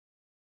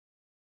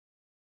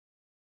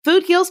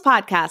Food Heals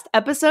Podcast,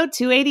 episode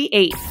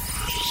 288.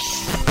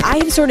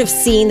 I've sort of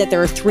seen that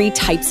there are three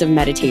types of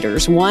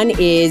meditators. One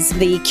is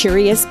the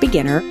curious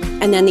beginner,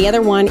 and then the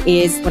other one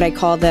is what I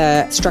call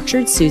the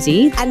structured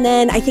Susie. And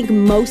then I think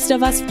most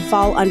of us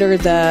fall under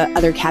the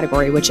other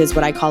category, which is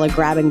what I call a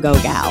grab and go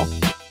gal.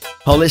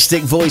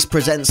 Holistic Voice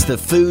presents the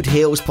Food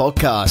Heals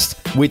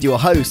Podcast with your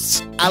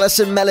hosts,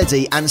 Alison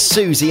Melody and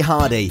Susie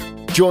Hardy.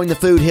 Join the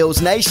Food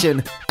Heals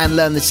Nation and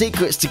learn the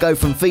secrets to go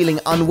from feeling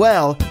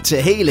unwell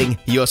to healing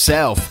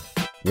yourself.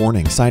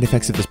 Warning, side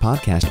effects of this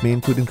podcast may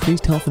include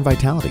increased health and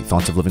vitality,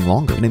 thoughts of living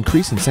longer, an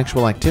increase in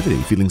sexual activity,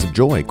 feelings of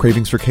joy,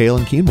 cravings for kale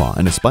and quinoa,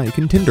 and a spike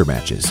in Tinder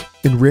matches.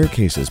 In rare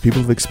cases,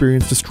 people have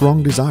experienced a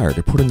strong desire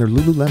to put in their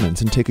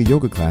Lululemons and take a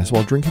yoga class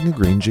while drinking a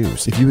green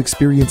juice. If you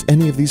experience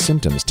any of these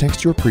symptoms,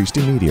 text your priest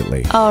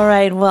immediately. All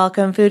right,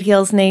 welcome Food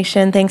Heals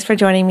Nation. Thanks for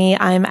joining me.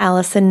 I'm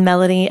Alison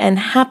Melody, and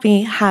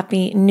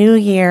happy New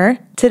Year.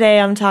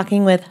 Today I'm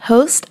talking with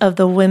host of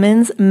the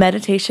Women's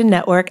Meditation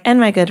Network and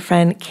my good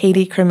friend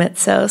Katie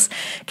Krimitsos.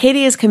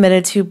 Katie is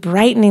committed to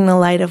brightening the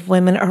light of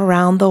women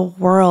around the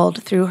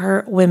world through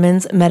her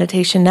Women's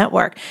Meditation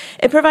Network.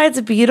 It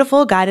provides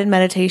beautiful guided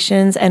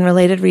meditations and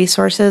related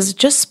resources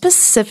just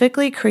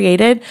specifically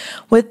created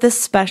with the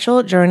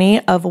special journey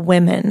of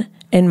women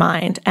in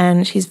mind.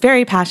 And she's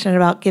very passionate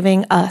about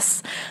giving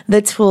us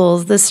the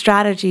tools, the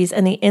strategies,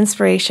 and the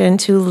inspiration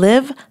to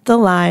live the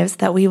lives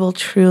that we will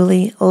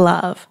truly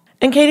love.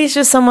 And Katie's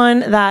just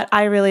someone that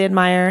I really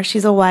admire.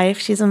 She's a wife,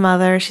 she's a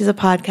mother, she's a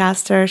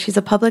podcaster, she's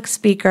a public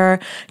speaker,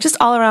 just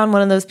all around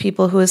one of those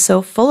people who is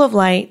so full of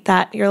light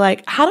that you're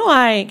like, how do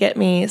I get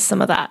me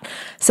some of that?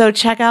 So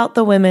check out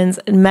the Women's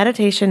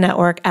Meditation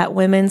Network at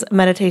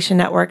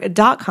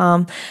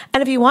womensmeditationnetwork.com.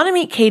 And if you want to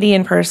meet Katie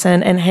in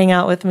person and hang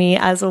out with me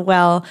as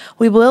well,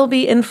 we will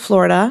be in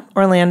Florida,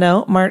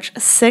 Orlando, March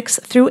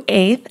 6th through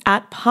 8th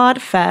at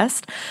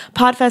PodFest.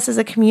 PodFest is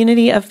a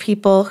community of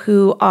people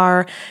who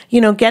are,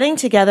 getting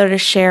together to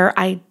share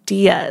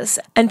ideas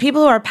and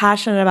people who are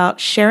passionate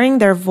about sharing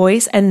their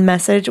voice and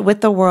message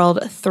with the world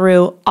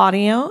through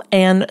audio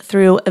and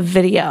through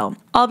video.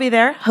 I'll be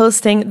there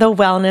hosting the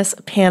wellness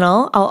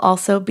panel. I'll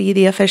also be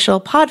the official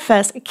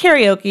PodFest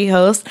karaoke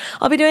host.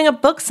 I'll be doing a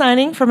book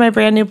signing for my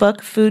brand new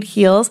book, Food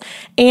Heals,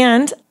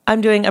 and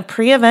I'm doing a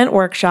pre-event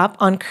workshop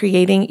on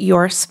creating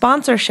your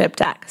sponsorship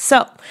deck.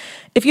 So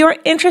if you're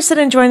interested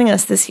in joining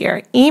us this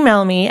year,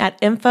 email me at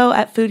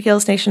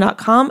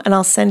info@foodhealsnation.com and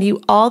I'll send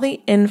you all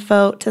the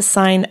info to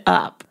sign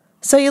up.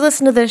 So you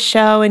listen to this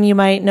show and you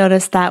might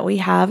notice that we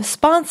have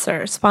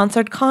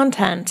sponsored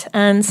content,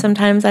 and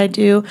sometimes I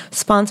do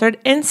sponsored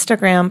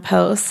Instagram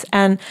posts,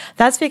 and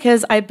that's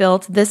because I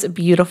built this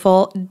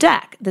beautiful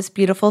deck, this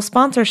beautiful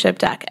sponsorship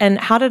deck. And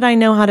how did I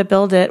know how to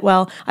build it?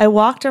 Well, I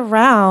walked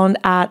around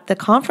at the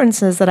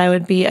conferences that I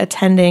would be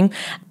attending,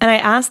 and I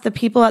asked the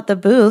people at the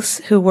booths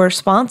who were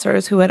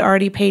sponsors who had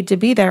already paid to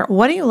be there,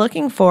 what are you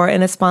looking for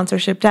in a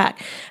sponsorship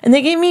deck? And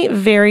they gave me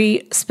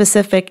very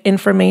specific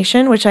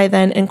information, which I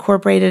then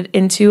incorporated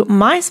into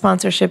my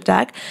sponsorship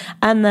deck.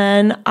 And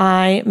then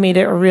I made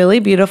it really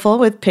beautiful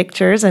with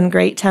pictures and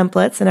great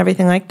templates and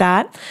everything like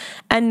that.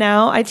 And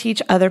now I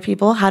teach other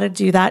people how to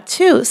do that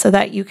too, so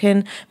that you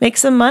can make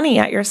some money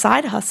at your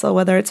side hustle,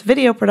 whether it's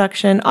video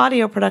production,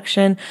 audio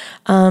production,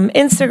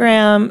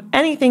 Instagram,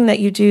 anything that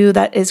you do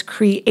that is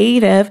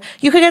creative,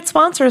 you could get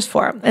sponsors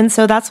for. And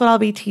so that's what I'll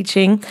be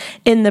teaching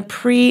in the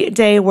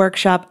pre-day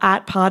workshop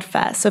at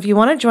PodFest. So if you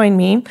want to join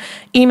me,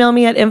 email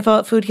me at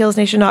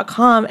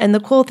info@foodhealsnation.com. And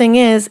the cool thing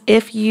is,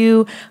 if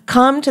you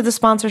come to the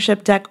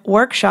sponsorship deck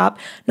workshop,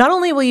 not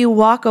only will you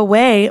walk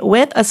away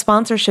with a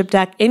sponsorship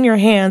deck in your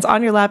hands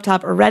on your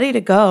laptop, ready to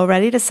go,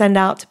 ready to send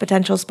out to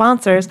potential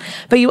sponsors,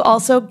 but you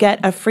also get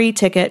a free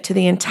ticket to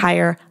the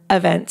entire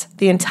event,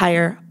 the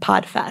entire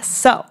PodFest.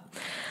 So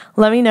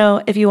let me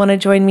know if you want to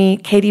join me.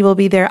 Katie will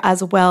be there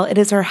as well. It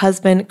is her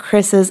husband,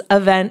 Chris's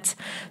event.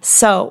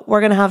 So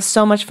we're going to have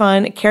so much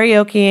fun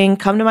karaokeing.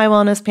 Come to my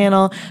wellness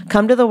panel,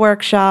 come to the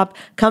workshop,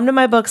 come to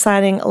my book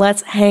signing.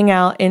 Let's hang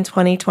out in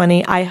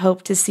 2020. I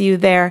hope to see you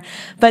there.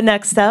 But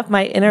next up,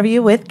 my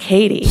interview with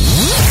Katie.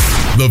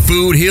 The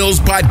Food Heals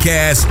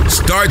Podcast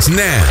starts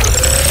now.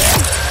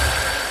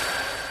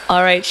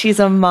 All right, she's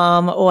a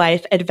mom,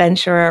 wife,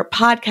 adventurer,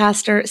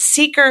 podcaster,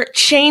 seeker,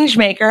 change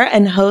maker,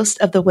 and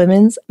host of the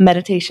Women's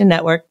Meditation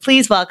Network.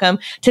 Please welcome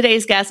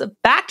today's guest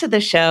back to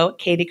the show,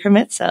 Katie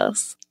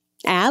Krimitsos.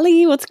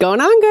 Allie, what's going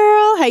on,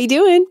 girl? How you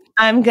doing?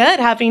 I'm good.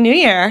 Happy New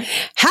Year.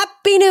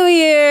 Happy New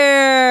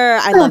Year.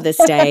 I love this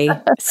day.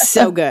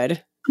 So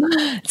good.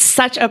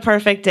 Such a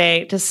perfect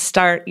day to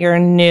start your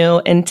new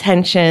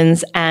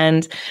intentions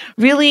and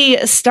really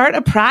start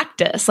a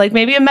practice, like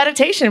maybe a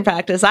meditation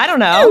practice. I don't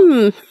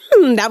know.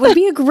 That would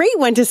be a great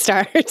one to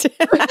start.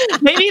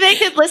 Maybe they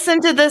could listen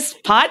to this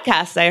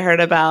podcast I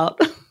heard about.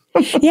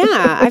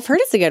 Yeah, I've heard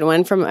it's a good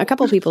one from a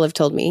couple people have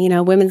told me,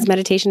 Women's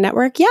Meditation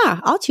Network. Yeah,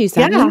 I'll choose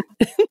that one.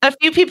 A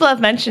few people have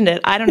mentioned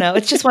it. I don't know.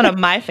 It's just one of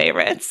my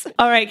favorites.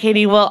 All right,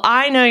 Katie. Well,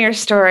 I know your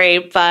story,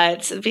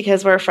 but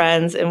because we're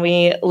friends and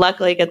we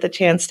luckily get the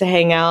chance to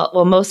hang out,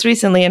 well, most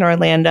recently in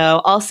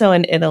Orlando, also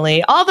in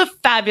Italy, all the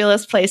fabulous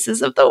fabulous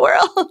places of the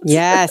world.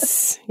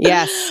 Yes.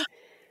 Yes.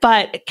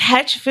 But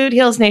catch Food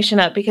Heals Nation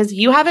up, because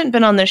you haven't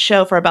been on this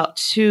show for about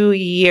 2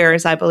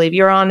 years, I believe.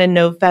 You're on in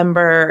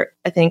November,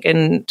 I think,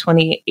 in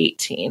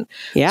 2018.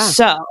 Yeah.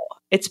 So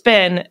it's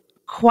been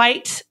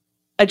quite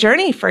a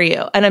journey for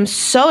you. And I'm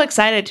so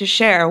excited to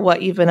share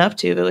what you've been up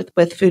to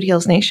with Food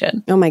Heals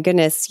Nation. Oh my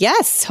goodness.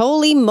 Yes.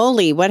 Holy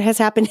moly. What has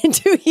happened in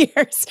 2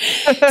 years?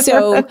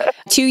 So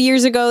 2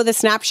 years ago, the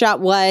snapshot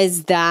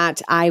was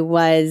that I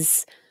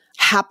was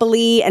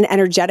happily and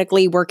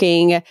energetically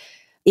working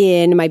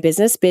in my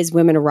business, Biz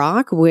Women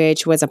Rock,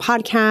 which was a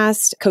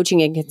podcast,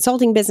 coaching and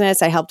consulting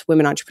business. I helped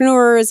women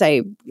entrepreneurs.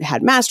 I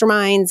had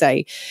masterminds.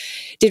 I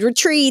did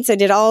retreats. I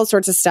did all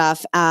sorts of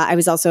stuff. I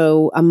was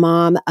also a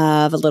mom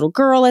of a little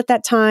girl at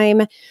that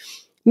time,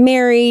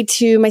 married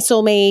to my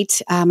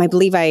soulmate. I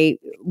believe I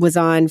was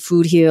on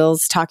Food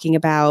Heals talking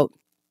about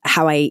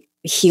how I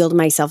healed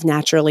myself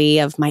naturally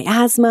of my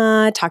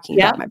asthma, talking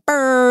about my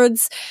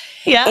birds.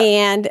 Yeah.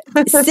 And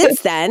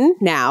since then,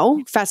 now,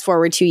 fast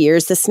forward 2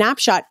 years, the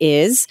snapshot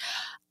is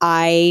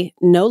I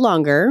no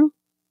longer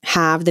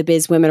have the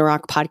Biz Women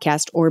Rock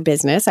podcast or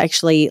business. I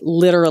actually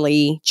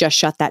literally just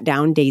shut that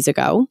down days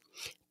ago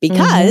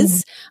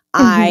because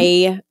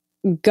I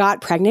got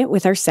pregnant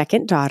with our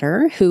second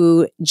daughter,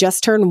 who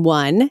just turned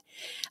 1.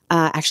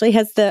 Actually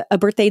has a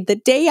birthday the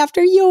day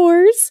after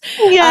yours.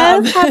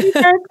 Yes, happy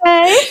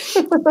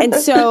birthday. And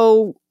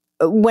so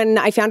when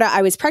I found out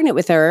I was pregnant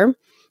with her,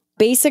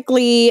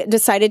 basically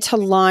decided to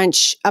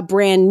launch a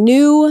brand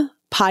new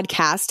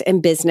podcast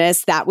and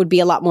business that would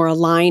be a lot more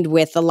aligned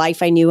with the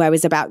life I knew I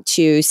was about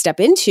to step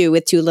into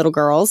with 2 little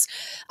girls.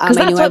 Because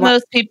that's what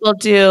most people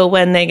do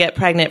when they get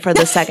pregnant for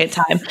the second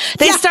time.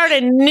 They start a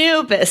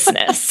new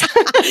business.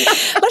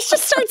 Let's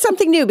just start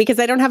something new because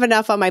I don't have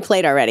enough on my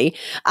plate already.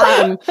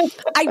 But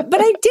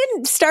I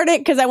didn't start it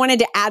because I wanted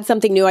to add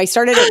something new. I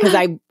started it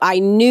because I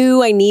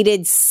knew I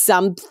needed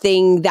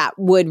something that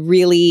would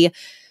really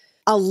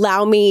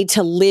allow me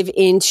to live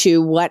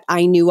into what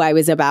I knew I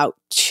was about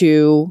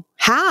to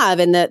have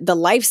and the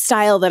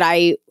lifestyle that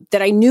I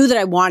knew that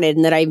I wanted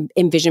and that I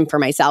envisioned for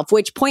myself,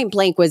 which point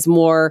blank was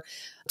more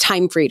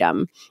time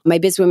freedom. My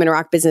Biz Women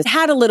Rock business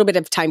had a little bit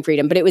of time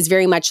freedom, but it was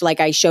very much like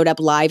I showed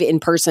up live in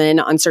person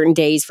on certain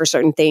days for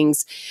certain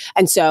things.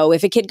 And so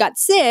if a kid got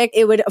sick,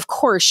 it would, of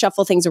course,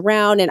 shuffle things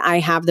around. And I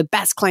have the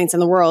best clients in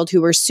the world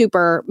who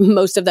were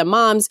most of them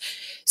moms,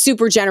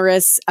 super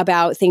generous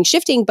about things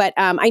shifting. But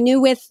I knew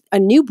with a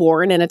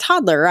newborn and a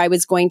toddler, I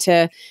was going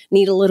to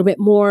need a little bit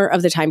more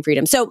of the time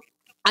freedom. So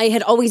I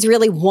had always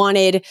really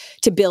wanted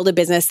to build a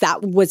business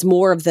that was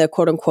more of the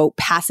quote unquote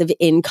passive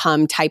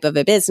income type of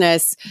a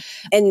business.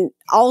 And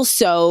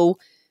also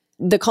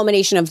the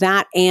culmination of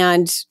that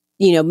and,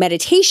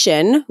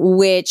 meditation,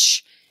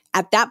 which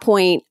at that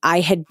point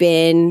I had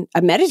been a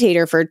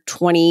meditator for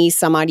 20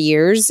 some odd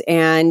years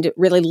and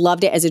really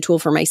loved it as a tool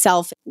for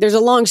myself. There's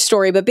a long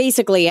story, but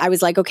basically I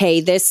was like,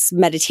 okay, this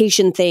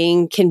meditation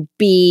thing can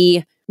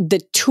be the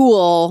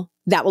tool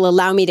that will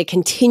allow me to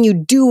continue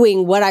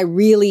doing what I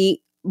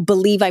really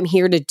believe I'm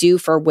here to do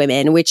for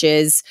women, which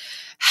is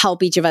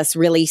help each of us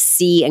really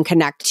see and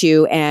connect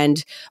to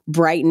and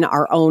brighten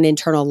our own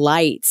internal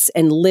lights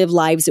and live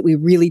lives that we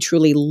really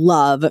truly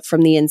love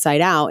from the inside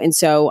out. And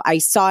so I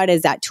saw it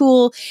as that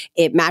tool.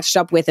 It matched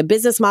up with a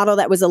business model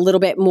that was a little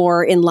bit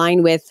more in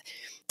line with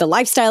the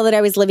lifestyle that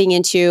I was living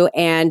into.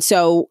 And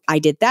so I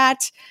did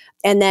that.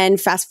 And then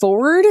fast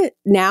forward,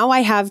 now I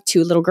have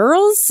 2 little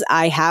girls.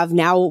 I have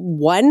now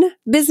one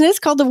business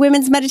called the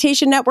Women's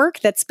Meditation Network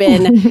that's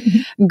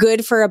been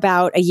good for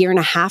about 1.5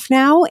 years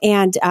now.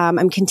 And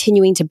I'm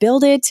continuing to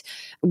build it.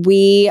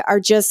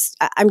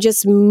 I'm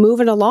just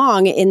moving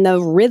along in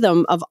the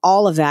rhythm of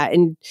all of that.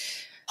 And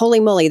holy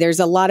moly, there's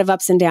a lot of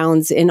ups and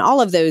downs in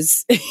all of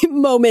those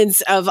moments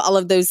of all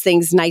of those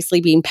things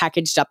nicely being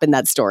packaged up in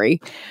that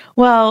story.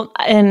 Well,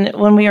 and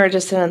when we were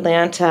just in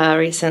Atlanta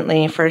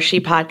recently for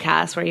She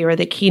Podcast, where you were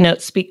the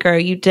keynote speaker,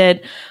 you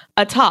did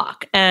a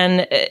talk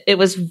and it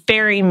was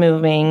very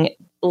moving.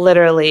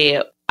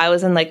 Literally, I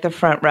was in like the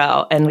front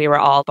row and we were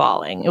all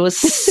bawling. It was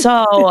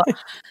so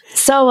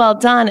well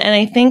done. And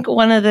I think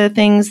one of the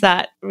things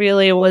that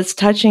really was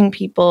touching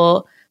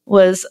people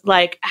was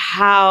like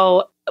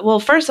how,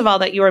 well, first of all,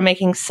 that you were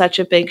making such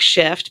a big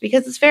shift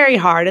because it's very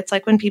hard. It's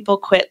like when people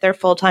quit their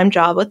full-time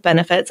job with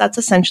benefits, that's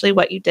essentially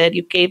what you did.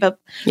 You gave up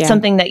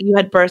something that you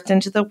had birthed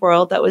into the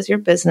world that was your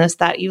business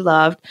that you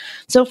loved.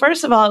 So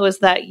first of all, it was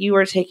that you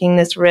were taking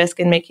this risk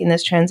and making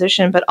this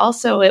transition, but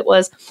also it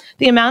was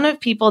the amount of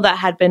people that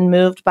had been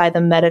moved by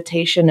the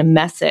meditation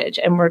message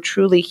and were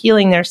truly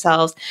healing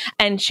themselves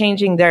and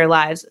changing their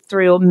lives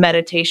through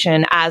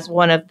meditation as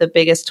one of the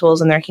biggest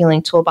tools in their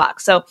healing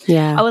toolbox. So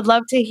I would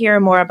love to hear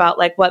more about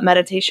like what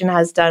meditation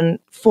has done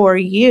for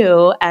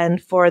you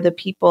and for the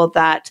people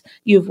that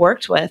you've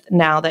worked with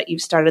now that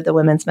you've started the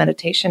Women's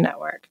Meditation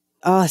Network.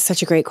 Oh,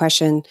 such a great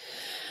question.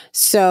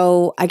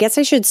 So I guess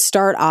I should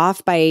start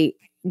off by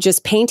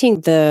just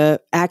painting the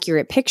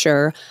accurate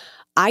picture.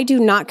 I do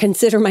not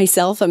consider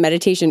myself a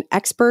meditation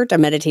expert, a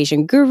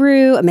meditation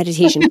guru, a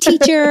meditation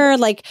teacher.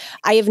 Like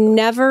I have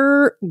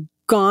never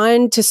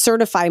gone to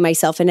certify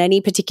myself in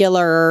any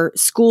particular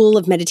school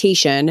of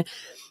meditation,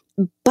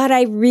 but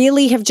I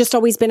really have just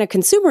always been a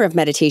consumer of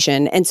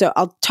meditation. And so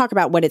I'll talk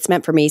about what it's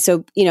meant for me.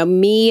 So,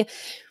 me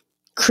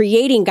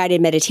creating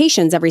guided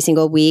meditations every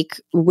single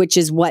week, which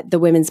is what the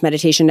Women's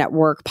Meditation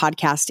Network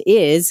podcast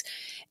is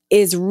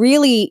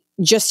really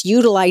just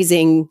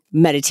utilizing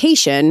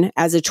meditation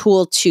as a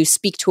tool to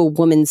speak to a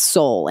woman's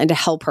soul and to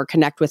help her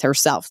connect with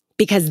herself,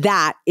 because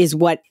that is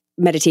what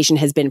meditation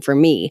has been for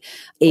me,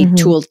 a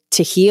tool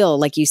to heal,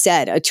 like you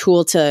said, a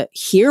tool to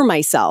hear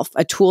myself,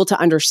 a tool to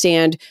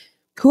understand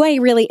who I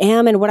really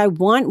am and what I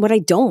want, what I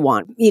don't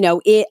want,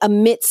 it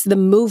amidst the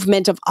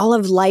movement of all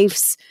of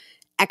life's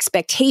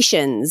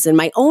expectations and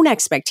my own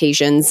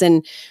expectations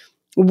and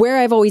where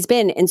I've always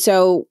been. And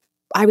so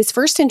I was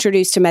first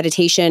introduced to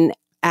meditation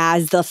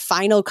as the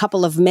final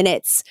couple of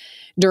minutes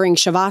during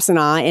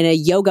Shavasana in a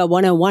Yoga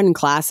 101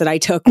 class that I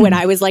took when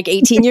I was like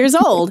 18 years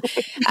old.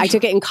 I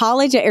took it in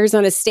college at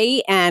Arizona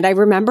State. And I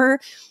remember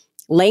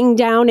laying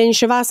down in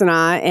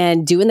Shavasana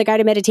and doing the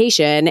guided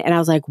meditation. And I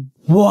was like,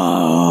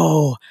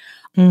 whoa,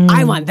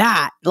 I want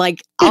that.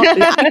 Like,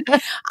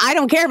 I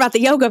don't care about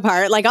the yoga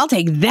part. Like, I'll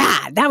take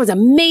that. That was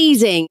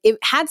amazing. It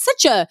had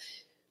such a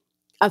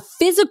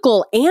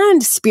physical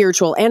and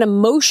spiritual and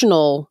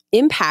emotional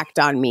impact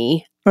on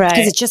me. Right.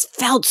 Because it just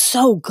felt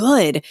so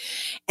good.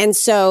 And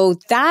so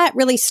that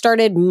really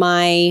started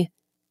my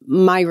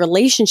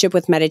relationship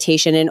with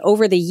meditation. And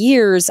over the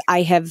years,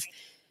 I have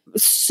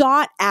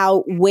sought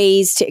out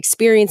ways to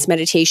experience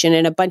meditation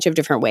in a bunch of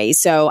different ways.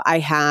 So I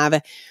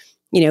have,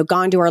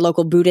 gone to our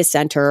local Buddhist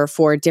center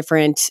for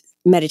different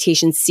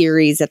meditation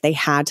series that they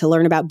had to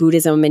learn about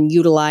Buddhism and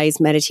utilize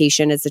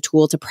meditation as a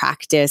tool to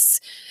practice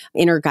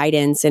inner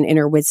guidance and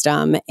inner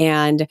wisdom.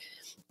 And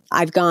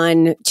I've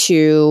gone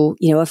to,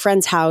 a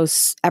friend's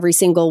house every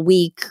single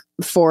week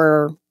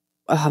for,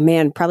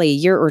 probably a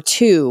year or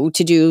two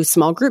to do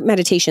small group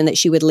meditation that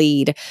she would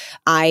lead.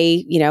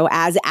 I,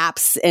 as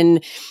apps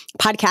and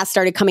podcasts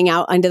started coming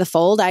out into the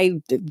fold, I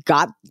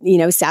got,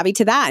 savvy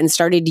to that and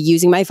started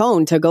using my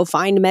phone to go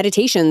find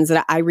meditations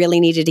that I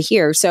really needed to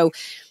hear. So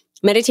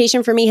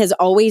meditation for me has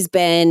always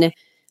been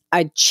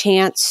a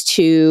chance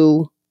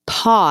to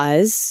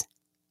pause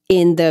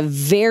in the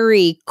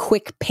very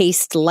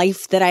quick-paced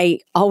life that I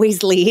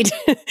always lead,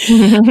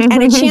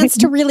 and a chance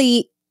to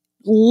really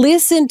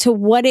listen to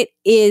what it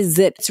is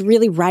that's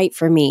really right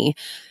for me.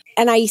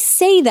 And I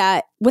say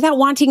that without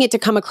wanting it to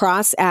come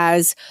across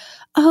as,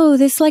 oh,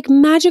 this like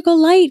magical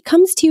light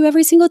comes to you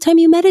every single time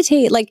you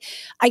meditate. Like,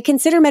 I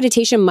consider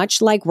meditation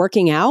much like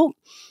working out,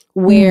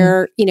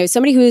 where,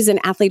 somebody who is an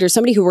athlete or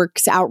somebody who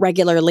works out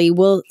regularly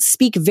will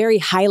speak very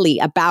highly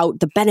about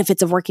the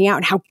benefits of working out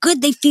and how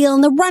good they feel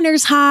and the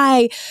runner's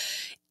high.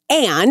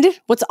 And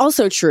what's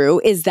also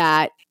true is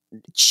that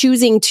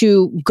choosing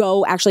to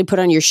go actually put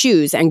on your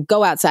shoes and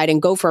go outside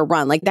and go for a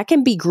run, like that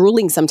can be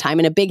grueling sometime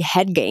and a big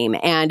head game.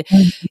 And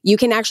you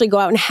can actually go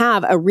out and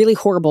have a really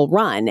horrible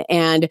run,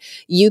 and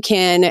you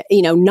can,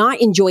 not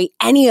enjoy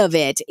any of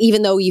it,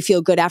 even though you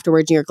feel good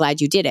afterwards and you're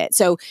glad you did it.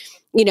 So,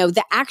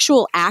 the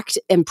actual act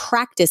and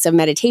practice of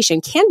meditation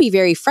can be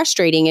very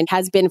frustrating, and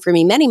has been for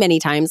me many, many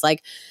times.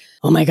 Like,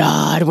 oh my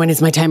God, when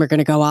is my timer going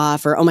to go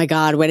off? Or, oh my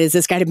God, when is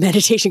this guided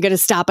meditation going to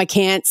stop? I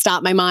can't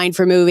stop my mind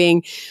from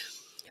moving.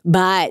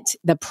 But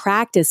the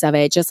practice of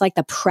it, just like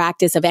the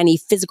practice of any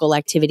physical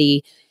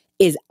activity,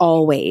 is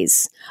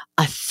always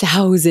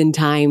 1,000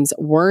 times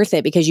worth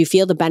it, because you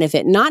feel the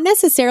benefit, not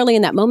necessarily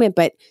in that moment,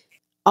 but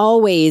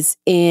always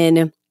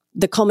in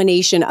the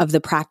culmination of the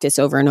practice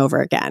over and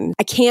over again.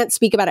 I can't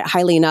speak about it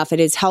highly enough. It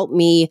has helped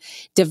me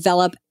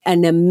develop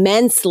an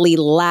immensely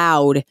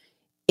loud,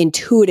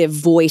 intuitive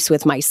voice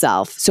with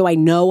myself, so I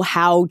know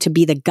how to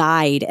be the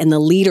guide and the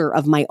leader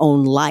of my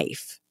own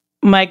life.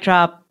 Mic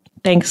drop.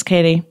 Thanks,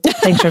 Katie.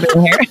 Thanks for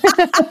being here.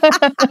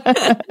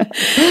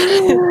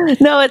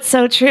 No, it's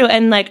so true.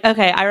 And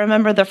I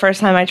remember the first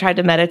time I tried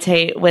to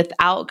meditate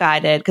without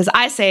guided, because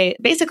I say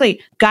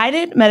basically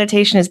guided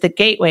meditation is the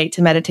gateway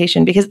to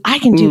meditation, because I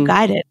can do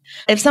guided.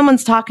 If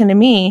someone's talking to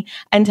me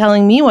and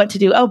telling me what to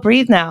do, oh,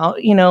 breathe now,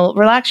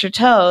 relax your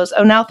toes.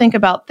 Oh, now think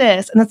about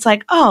this. And it's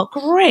like, oh,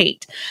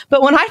 great.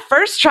 But when I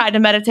first tried to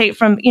meditate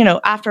from,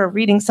 after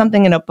reading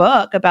something in a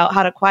book about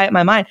how to quiet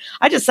my mind,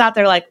 I just sat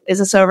there like, is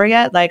this over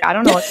yet? Like, I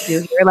don't know what to do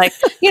here.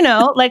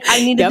 I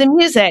needed the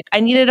music. I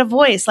needed a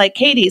voice like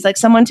Katie's, like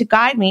someone to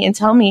guide me and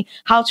tell me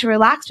how to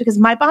relax, because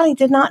my body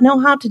did not know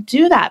how to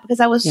do that, because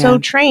I was so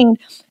trained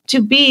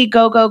to be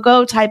go, go,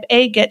 go, type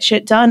A, get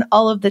shit done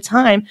all of the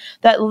time,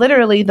 that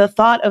literally the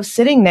thought of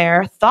sitting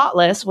there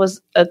thoughtless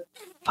was a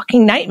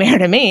fucking nightmare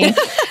to me.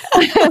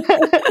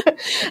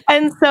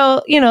 And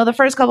so, the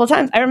first couple of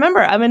times I remember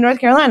I'm in North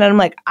Carolina and I'm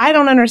like, I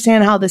don't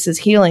understand how this is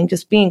healing,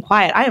 just being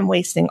quiet. I am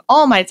wasting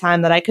all my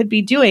time that I could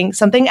be doing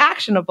something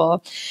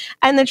actionable.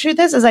 And the truth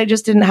is I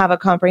just didn't have a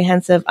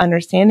comprehensive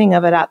understanding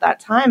of it at that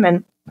time.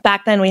 And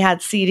back then we had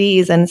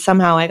CDs, and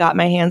somehow I got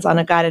my hands on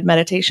a guided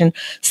meditation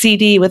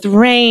CD with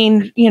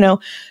rain,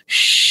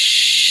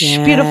 shh,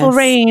 beautiful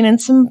rain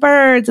and some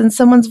birds and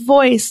someone's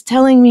voice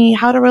telling me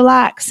how to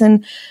relax.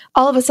 And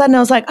all of a sudden I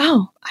was like,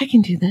 oh, I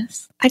can do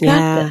this. I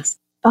got this.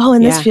 Oh,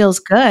 and this feels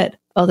good.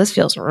 Oh, this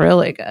feels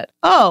really good.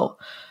 Oh,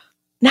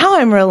 now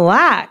I'm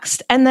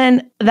relaxed. And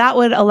then that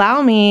would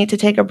allow me to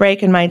take a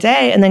break in my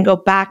day and then go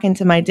back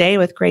into my day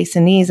with grace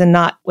and ease and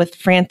not with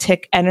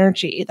frantic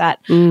energy that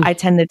I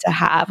tended to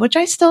have, which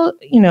I still,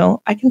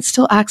 I can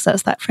still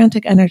access that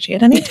frantic energy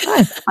at any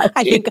time.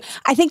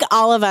 I think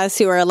all of us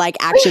who are like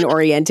action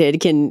oriented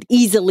can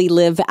easily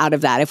live out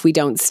of that if we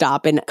don't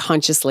stop and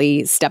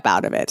consciously step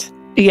out of it.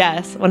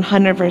 Yes,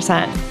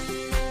 100%.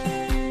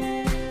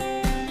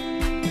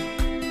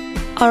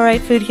 All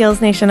right, Food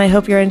Heals Nation, I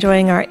hope you're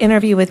enjoying our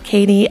interview with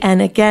Katie.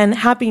 And again,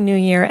 Happy New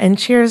Year and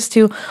cheers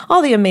to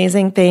all the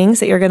amazing things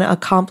that you're going to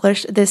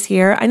accomplish this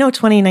year. I know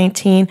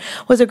 2019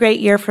 was a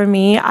great year for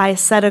me. I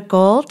set a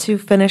goal to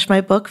finish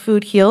my book,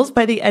 Food Heals,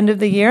 by the end of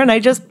the year, and I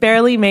just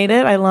barely made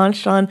it. I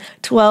launched on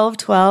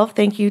 12/12.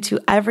 Thank you to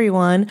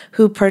everyone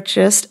who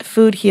purchased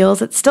Food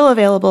Heals. It's still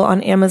available on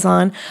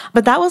Amazon,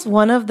 but that was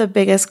one of the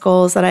biggest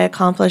goals that I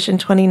accomplished in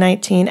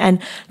 2019.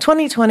 And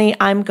 2020,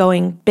 I'm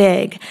going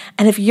big.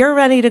 And if you're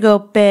ready to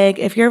go big,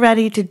 if you're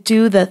ready to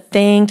do the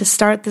thing, to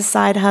start the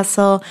side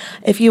hustle,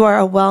 if you are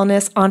a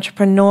wellness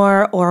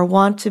entrepreneur or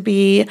want to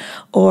be,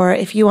 or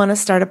if you want to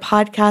start a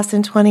podcast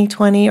in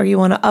 2020, or you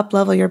want to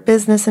up-level your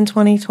business in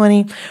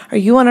 2020, or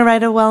you want to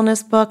write a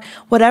wellness book,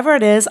 whatever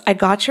it is, I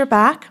got your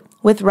back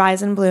with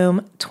Rise and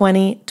Bloom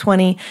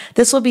 2020.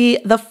 This will be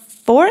the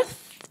fourth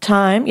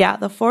time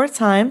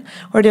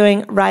we're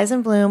doing Rise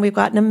and Bloom. We've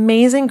got an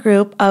amazing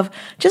group of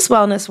just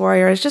wellness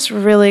warriors, just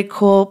really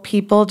cool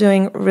people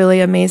doing really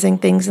amazing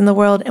things in the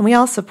world. And we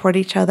all support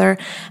each other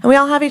and we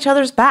all have each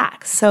other's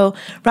backs. So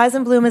Rise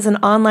and Bloom is an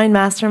online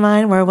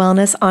mastermind where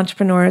wellness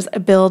entrepreneurs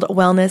build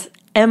wellness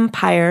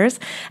empires.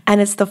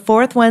 And it's the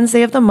fourth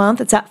Wednesday of the month.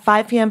 It's at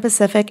 5 p.m.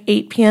 Pacific,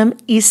 8 p.m.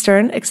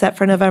 Eastern, except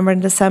for November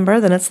and December.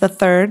 Then it's the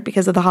third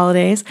because of the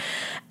holidays.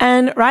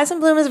 And Rise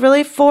and Bloom is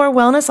really for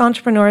wellness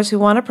entrepreneurs who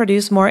want to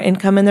produce more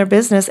income in their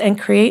business and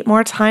create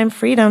more time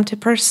freedom to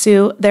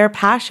pursue their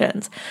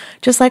passions,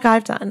 just like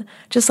I've done,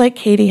 just like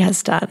Katie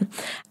has done.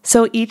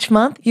 So each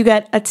month you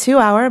get a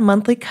 2-hour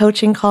monthly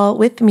coaching call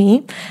with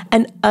me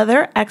and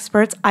other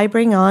experts I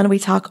bring on. We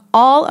talk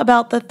all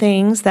about the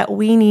things that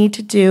we need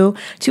to do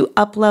to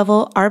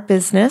up-level our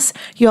business.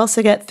 You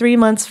also get 3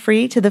 months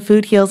free to the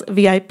Food Heals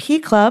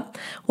VIP Club,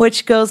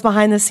 which goes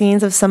behind the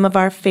scenes of some of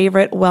our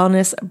favorite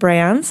wellness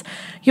brands.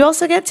 You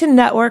also get to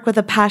network with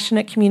a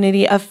passionate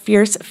community of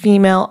fierce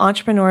female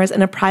entrepreneurs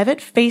in a private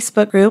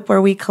Facebook group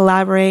where we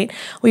collaborate,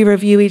 we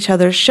review each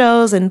other's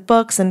shows and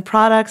books and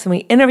products, and we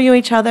interview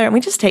each other, and we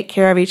just take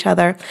care of each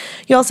other.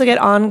 You also get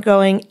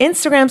ongoing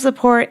Instagram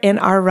support in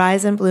our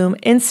Rise and Bloom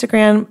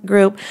Instagram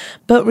group,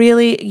 but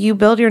really you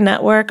build your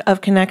network of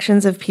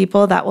connections of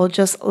people that will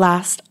just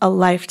last a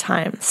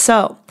lifetime.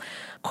 So,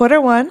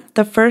 Q1,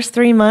 the first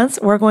 3 months,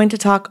 we're going to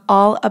talk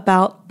all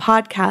about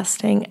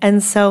podcasting.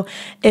 And so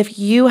if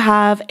you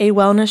have a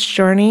wellness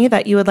journey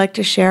that you would like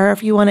to share,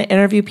 if you want to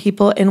interview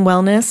people in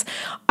wellness,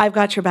 I've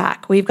got your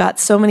back. We've got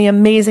so many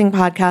amazing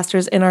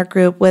podcasters in our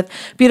group with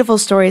beautiful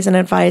stories and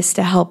advice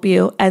to help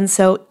you. And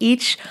so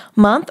each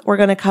month, we're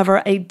going to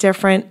cover a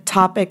different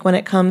topic when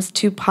it comes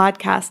to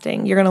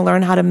podcasting. You're going to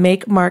learn how to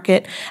make,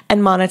 market,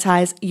 and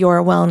monetize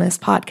your wellness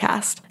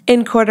podcast.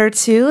 In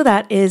Q2,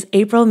 that is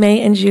April,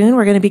 May, and June,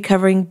 we're going to be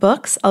covering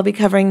books. I'll be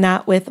covering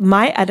that with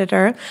my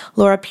editor,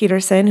 Laura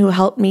Peterson, who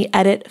helped me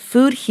edit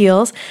Food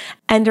Heals.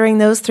 And during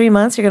those 3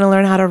 months, you're going to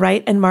learn how to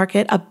write and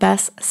market a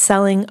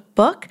best-selling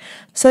book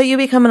so that you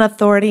become an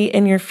authority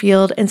in your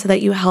field and so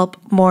that you help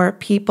more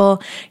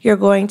people. You're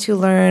going to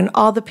learn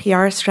all the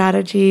PR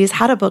strategies,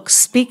 how to book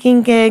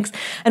speaking gigs,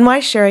 and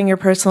why sharing your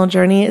personal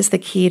journey is the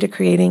key to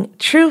creating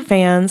true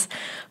fans.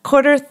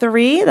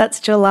 Q3, that's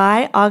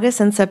July, August,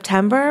 and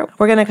September,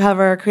 we're going to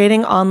cover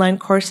creating online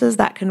courses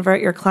that convert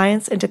your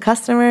clients into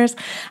customers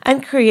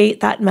and create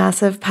that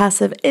massive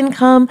passive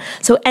income.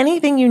 So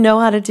anything you know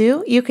how to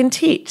do, you can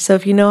teach. So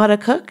if you know how to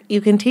cook, you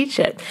can teach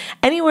it.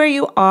 Anywhere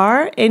you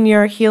are in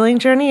your healing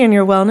journey, in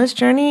your wellness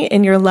journey,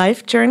 in your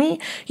life journey,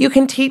 you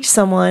can teach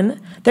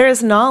someone. There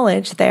is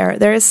knowledge there.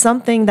 There is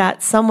something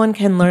that someone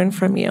can learn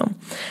from you.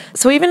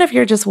 So even if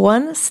you're just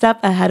one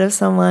step ahead of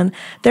someone,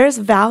 there's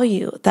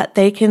value that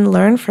they can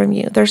learn from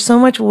you. There's so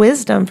much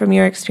wisdom from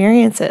your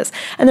experiences.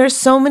 And there's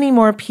so many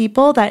more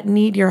people that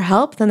need your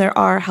help than there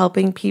are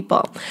helping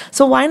people.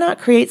 So why not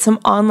create some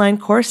online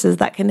courses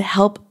that can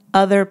help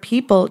other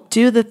people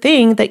do the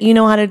thing that you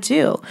know how to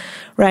do,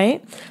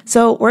 right?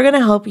 So we're going to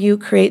help you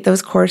create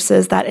those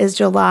courses. That is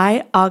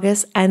July,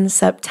 August, and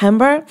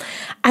September.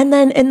 And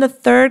then in the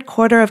third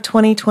quarter of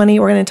 2020,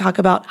 we're going to talk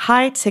about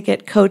high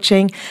ticket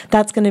coaching.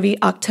 That's going to be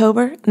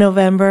October,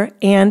 November,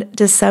 and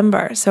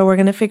December. So we're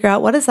going to figure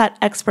out what is that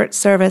expert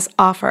service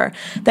offer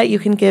that you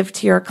can give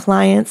to your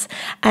clients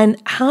and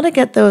how to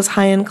get those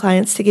high-end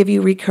clients to give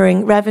you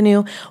recurring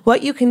revenue,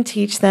 what you can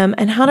teach them,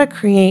 and how to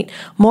create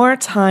more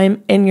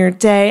time in your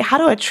day, how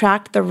to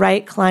attract the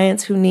right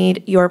clients who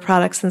need your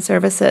products and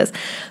services services.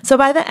 So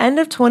by the end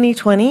of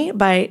 2020,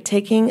 by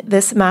taking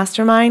this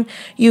mastermind,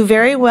 you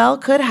very well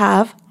could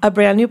have a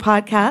brand new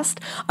podcast,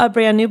 a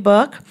brand new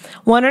book,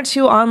 1 or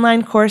 2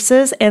 online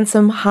courses, and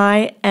some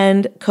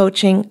high-end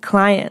coaching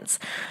clients.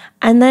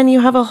 And then you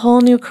have a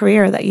whole new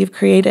career that you've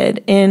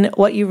created in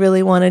what you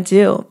really want to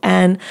do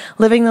and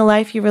living the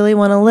life you really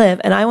want to live.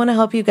 And I want to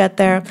help you get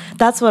there.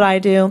 That's what I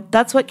do.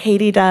 That's what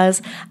Katie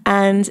does.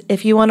 And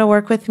if you want to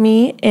work with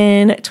me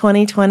in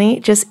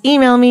 2020, just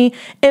email me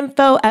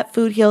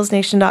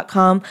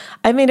info@foodhealsnation.com.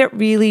 I made it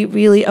really,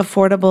 really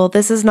affordable.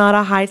 This is not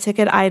a high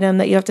ticket item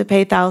that you have to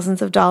pay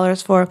thousands of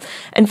dollars for.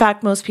 In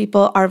fact, most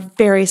people are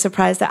very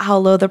surprised at how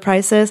low the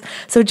price is.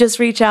 So just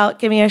reach out,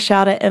 give me a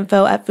shout at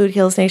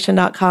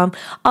info@foodhealsnation.com.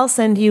 I'll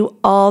send you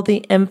all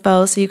the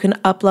info so you can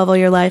up-level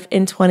your life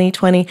in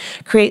 2020,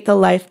 create the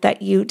life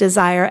that you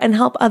desire, and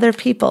help other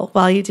people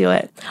while you do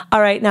it. All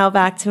right, now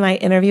back to my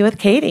interview with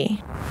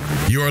Katie.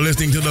 You're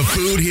listening to the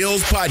Food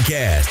Heals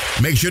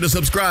Podcast. Make sure to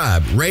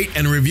subscribe, rate,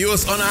 and review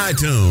us on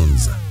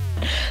iTunes.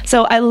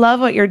 So I love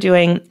what you're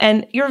doing,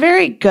 and you're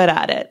very good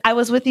at it. I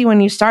was with you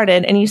when you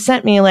started, and you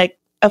sent me like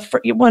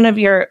one of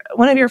your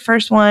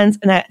first ones,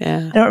 and I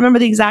don't remember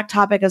the exact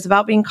topic. It was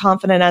about being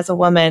confident as a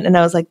woman, and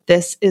I was like,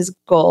 this is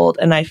gold,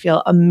 and I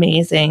feel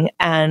amazing.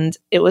 And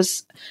it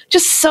was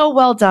just so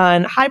well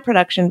done, high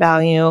production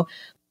value,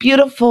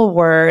 beautiful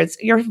words.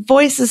 Your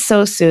voice is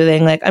so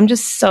soothing. Like, I'm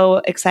just so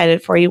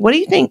excited for you. What do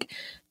you think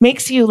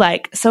makes you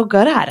like so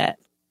good at it?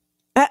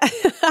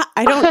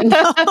 I don't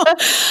know.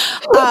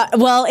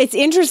 Well, it's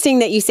interesting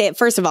that you say it.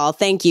 First of all,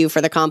 thank you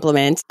for the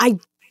compliment. I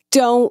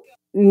don't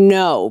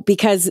know,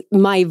 because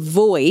my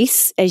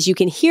voice, as you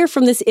can hear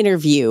from this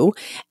interview,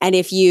 and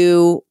if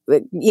you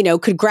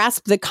could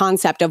grasp the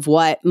concept of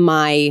what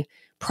my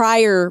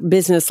prior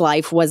business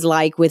life was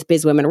like with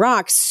Biz Women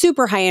Rock,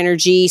 super high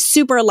energy,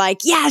 super like,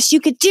 yes, you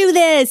could do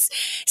this.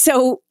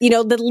 So,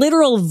 the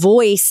literal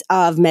voice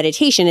of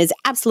meditation is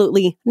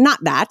absolutely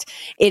not that.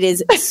 It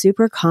is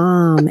super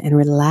calm and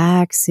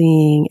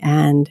relaxing.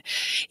 And,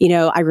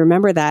 I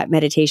remember that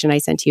meditation I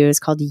sent to you is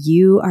called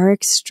You Are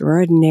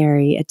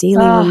Extraordinary, a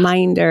daily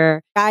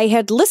reminder. I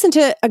had listened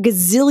to a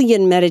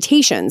gazillion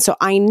meditations, so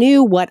I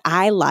knew what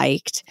I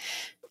liked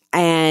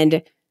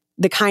and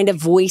the kind of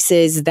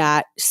voices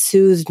that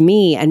soothed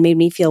me and made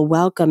me feel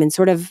welcome and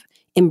sort of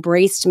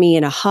embraced me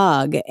in a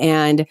hug.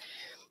 And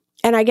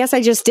I guess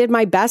I just did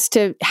my best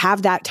to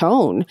have that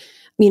tone.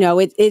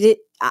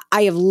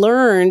 I have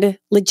learned,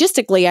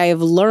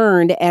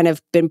 logistically, and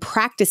have been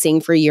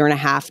practicing for a year and a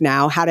half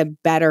now how to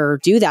better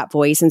do that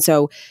voice. And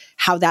so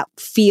how that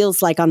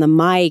feels like on the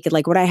mic,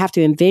 like what I have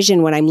to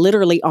envision when I'm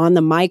literally on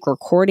the mic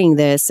recording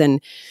this, and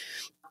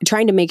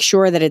trying to make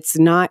sure that it's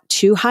not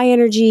too high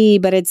energy,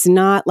 but it's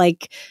not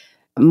like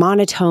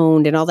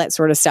monotoned and all that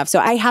sort of stuff. So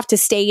I have to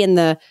stay in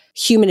the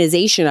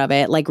humanization of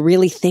it, like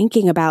really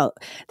thinking about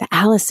the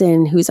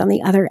Allison who's on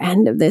the other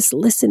end of this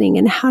listening,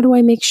 and how do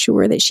I make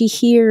sure that she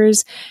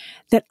hears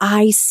that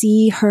I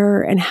see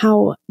her and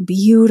how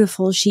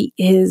beautiful she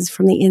is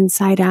from the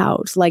inside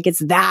out. Like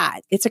it's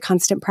a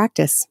constant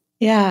practice.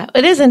 Yeah,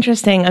 it is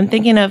interesting. I'm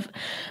thinking of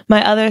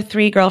my other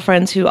 3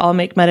 girlfriends who all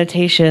make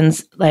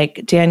meditations,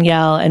 like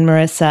Danielle and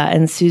Marissa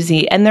and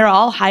Susie, and they're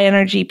all high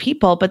energy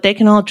people, but they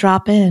can all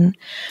drop in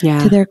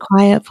to their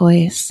quiet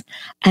voice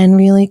and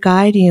really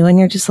guide you. And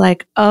you're just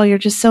like, oh, you're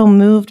just so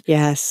moved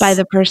by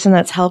the person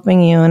that's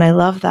helping you. And I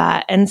love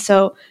that. And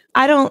so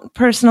I don't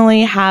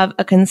personally have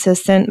a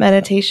consistent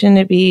meditation,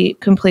 to be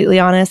completely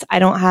honest. I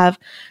don't have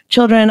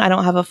children. I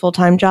don't have a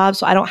full-time job,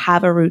 so I don't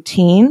have a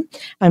routine.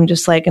 I'm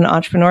just like an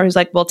entrepreneur who's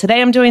like, well, today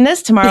I'm doing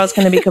this. Tomorrow it's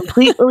going to be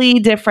completely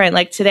different.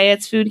 Like today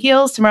it's Food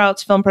Heals. Tomorrow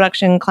it's film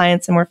production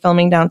clients, and we're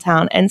filming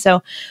downtown. And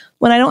so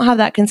when I don't have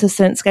that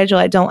consistent schedule,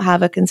 I don't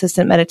have a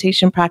consistent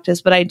meditation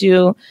practice, but I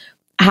do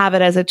have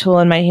it as a tool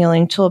in my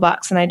healing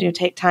toolbox. And I do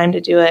take time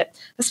to do it,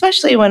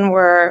 especially when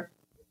we're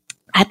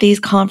at these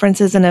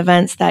conferences and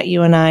events that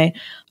you and I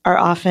are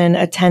often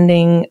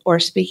attending or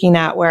speaking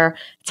at, where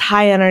it's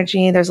high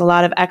energy. There's a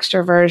lot of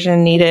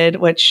extroversion needed,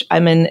 which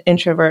I'm an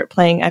introvert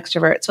playing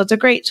extrovert. So it's a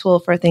great tool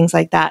for things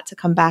like that, to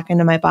come back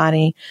into my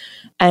body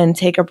and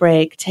take a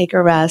break, take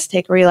a rest,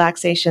 take a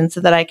relaxation, so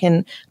that I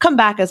can come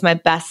back as my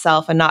best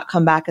self and not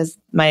come back as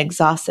my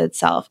exhausted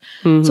self.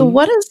 Mm-hmm. So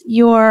what does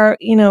your,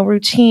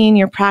 routine,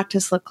 your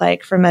practice look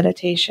like for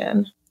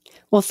meditation?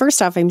 Well,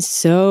 first off, I'm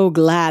so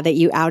glad that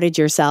you outed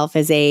yourself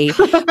as a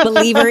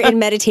believer in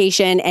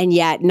meditation and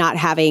yet not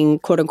having,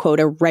 quote unquote,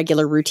 a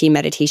regular routine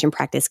meditation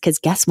practice. Because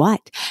guess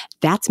what?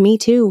 That's me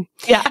too.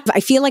 Yeah. I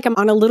feel like I'm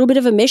on a little bit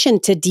of a mission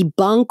to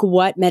debunk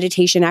what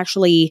meditation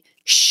actually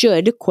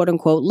should, quote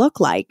unquote, look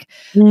like.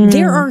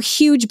 There are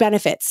huge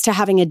benefits to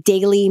having a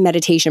daily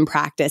meditation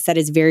practice that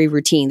is very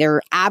routine. There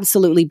are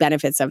absolutely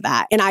benefits of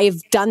that. And I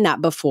have done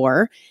that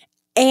before.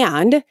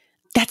 And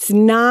that's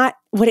not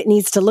what it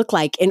needs to look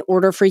like in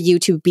order for you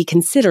to be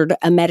considered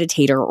a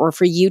meditator or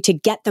for you to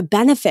get the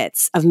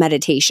benefits of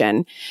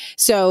meditation.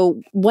 So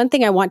one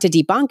thing I want to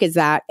debunk is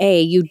that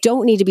you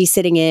don't need to be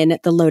sitting in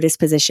the lotus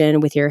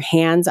position with your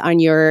hands on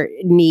your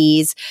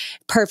knees,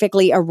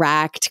 perfectly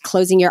erect,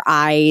 closing your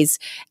eyes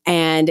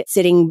and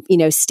sitting,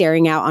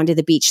 staring out onto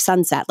the beach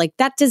sunset. Like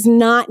that does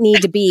not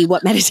need to be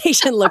what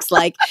meditation looks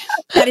like.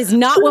 That is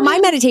not what my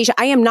meditation,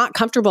 I am not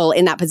comfortable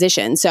in that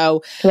position.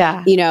 So,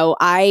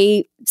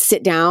 I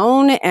sit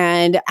down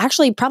and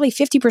actually probably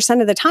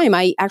 50% of the time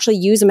I actually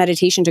use a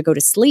meditation to go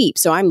to sleep.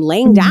 So I'm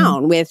laying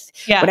down with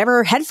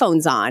whatever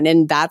headphones on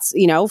and that's,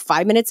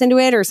 5 minutes into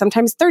it or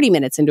sometimes 30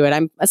 minutes into it,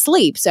 I'm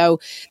asleep. So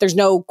there's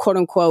no quote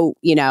unquote,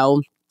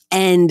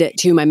 end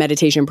to my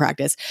meditation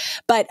practice.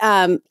 But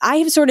I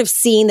have sort of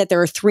seen that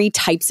there are three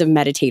types of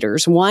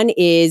meditators. One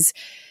is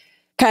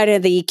kind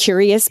of the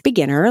curious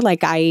beginner,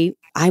 like I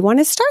want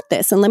to start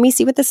this and let me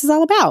see what this is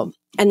all about.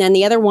 And then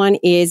the other one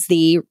is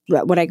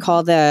what I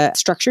call the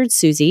structured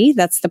Susie.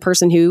 That's the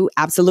person who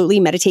absolutely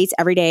meditates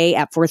every day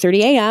at 4:30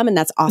 a.m. and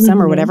that's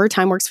awesome or whatever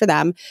time works for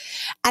them.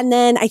 And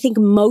then I think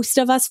most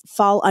of us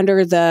fall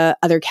under the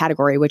other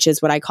category, which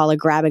is what I call a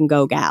grab and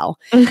go gal.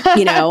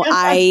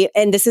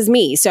 And this is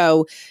me.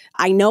 So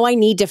I know I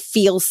need to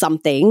feel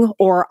something,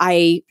 or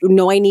I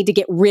know I need to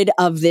get rid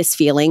of this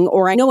feeling,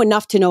 or I know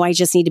enough to know I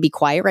just need to be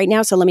quiet right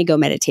now. So let me go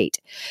meditate.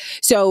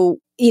 So,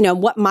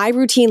 what my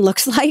routine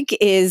looks like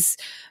is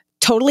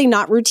totally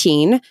not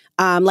routine.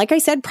 Like I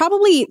said,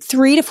 probably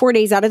 3 to 4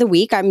 days out of the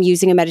week, I'm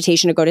using a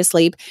meditation to go to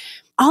sleep.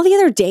 All the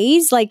other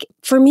days, like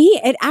for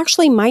me, it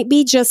actually might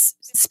be just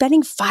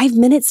spending 5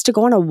 minutes to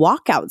go on a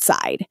walk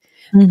outside.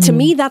 To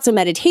me, that's a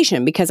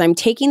meditation because I'm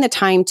taking the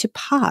time to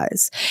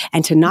pause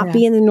and to not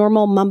be in the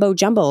normal mumbo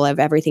jumbo of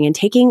everything and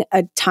taking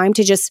a time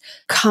to just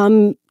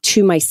come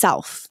to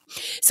myself.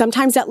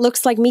 Sometimes that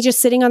looks like me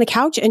just sitting on the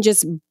couch and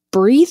just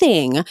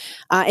breathing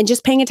and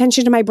just paying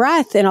attention to my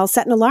breath. And I'll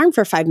set an alarm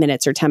for 5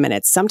 minutes or 10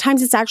 minutes.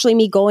 Sometimes it's actually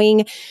me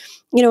going,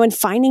 and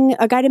finding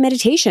a guided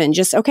meditation.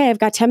 Just, okay, I've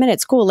got 10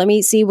 minutes. Cool. Let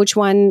me see which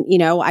one,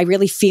 I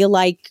really feel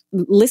like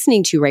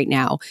listening to right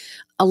now.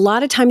 A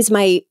lot of times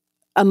my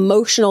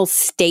emotional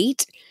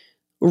state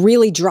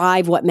really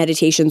drive what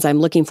meditations I'm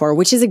looking for,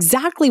 which is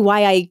exactly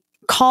why I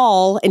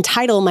call and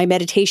title my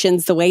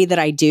meditations the way that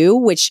I do,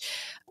 which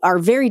are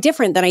very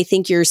different than I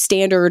think your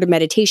standard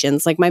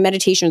meditations. Like my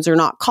meditations are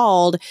not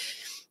called,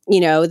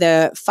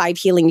 the 5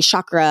 healing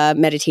chakra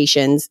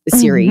meditations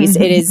series.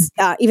 It is,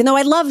 even though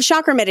I love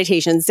chakra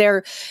meditations,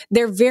 they're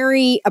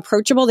very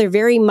approachable. They're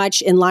very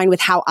much in line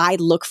with how I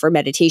look for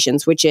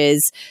meditations, which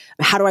is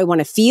how do I want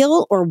to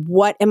feel or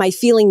what am I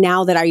feeling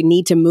now that I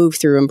need to move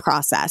through and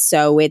process?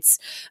 So it's,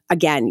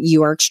 again,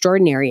 you are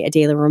extraordinary, a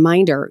daily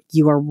reminder,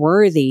 you are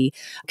worthy,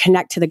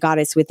 connect to the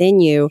goddess within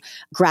you,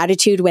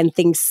 gratitude when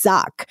things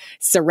suck,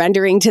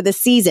 surrendering to the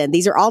season.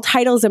 These are all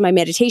titles of my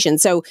meditation.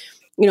 So,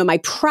 my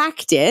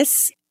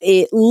practice,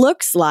 it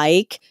looks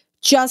like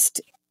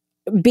just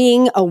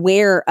being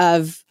aware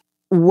of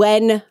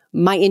when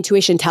my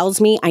intuition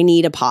tells me I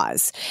need a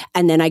pause.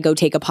 And then I go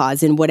take a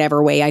pause in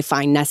whatever way I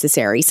find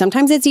necessary.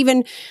 Sometimes it's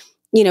even,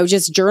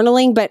 just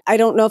journaling, but I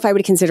don't know if I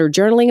would consider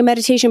journaling a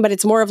meditation, but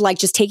it's more of like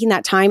just taking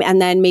that time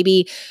and then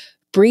maybe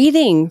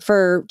breathing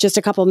for just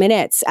a couple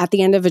minutes at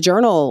the end of a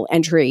journal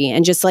entry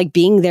and just like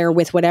being there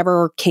with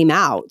whatever came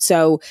out.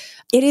 So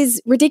it is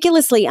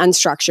ridiculously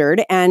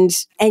unstructured and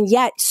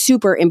yet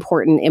super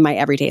important in my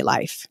everyday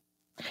life.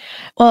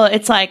 Well,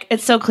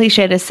 it's so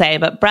cliche to say,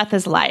 but breath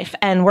is life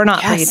and we're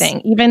not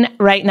breathing. Even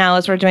right now,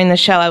 as we're doing the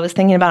show, I was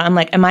thinking about, I'm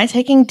like, am I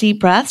taking deep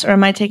breaths or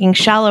am I taking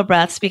shallow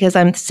breaths? Because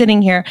I'm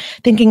sitting here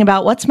thinking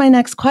about what's my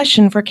next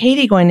question for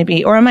Katie going to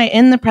be? Or am I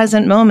in the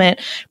present moment,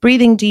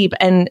 breathing deep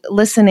and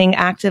listening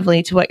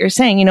actively to what you're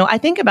saying? I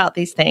think about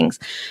these things.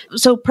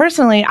 So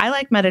personally, I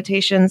like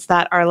meditations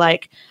that are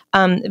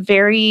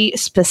very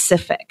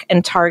specific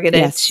and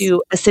targeted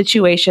to a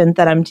situation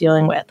that I'm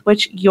dealing with,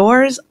 which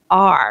yours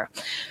are.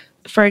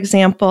 For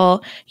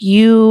example,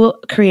 you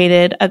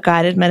created a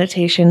guided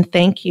meditation.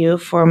 Thank you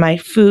for my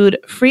food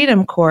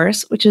freedom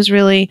course, which is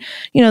really,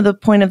 the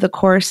point of the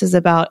course is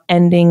about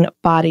ending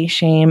body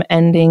shame,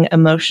 ending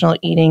emotional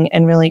eating,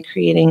 and really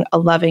creating a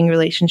loving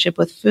relationship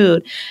with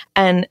food.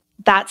 And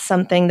that's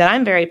something that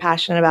I'm very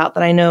passionate about,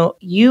 that I know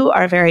you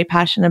are very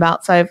passionate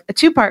about. So I have a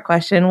 2-part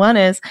question. One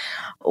is,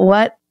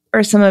 what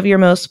are some of your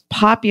most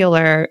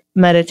popular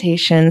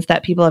meditations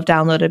that people have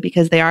downloaded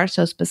because they are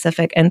so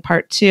specific? And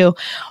part 2,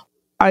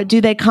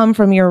 do they come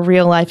from your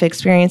real life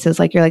experiences?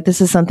 Like you're like,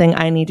 this is something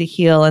I need to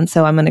heal. And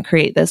so I'm going to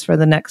create this for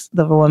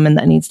the woman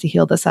that needs to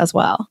heal this as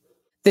well.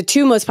 The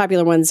 2 most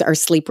popular ones are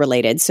sleep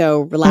related.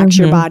 So relax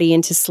your body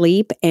into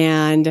sleep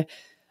and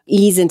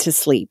ease into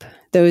sleep.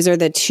 Those are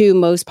the 2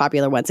 most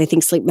popular ones. I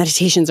think sleep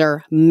meditations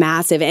are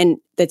massive. And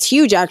that's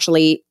huge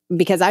actually,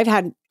 because I've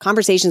had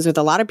conversations with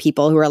a lot of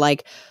people who are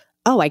like,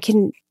 oh, I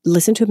can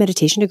listen to a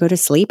meditation to go to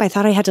sleep? I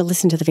thought I had to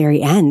listen to the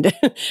very end.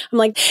 I'm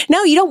like,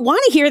 no, you don't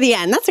want to hear the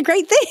end. That's a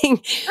great thing.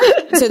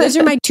 So those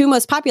are my 2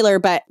 most popular,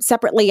 but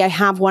separately, I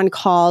have one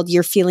called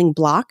You're Feeling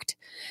Blocked.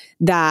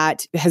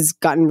 that has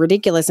gotten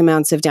ridiculous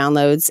amounts of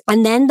downloads.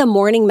 And then the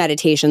morning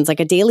meditations, like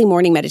a daily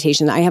morning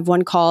meditation. I have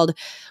one called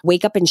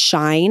Wake Up and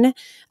Shine,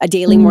 a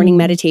daily morning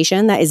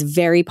meditation that is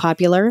very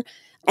popular.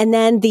 And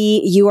then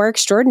the You Are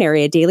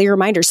Extraordinary, a daily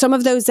reminder. Some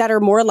of those that are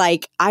more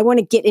like, I want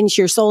to get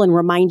into your soul and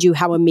remind you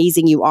how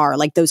amazing you are,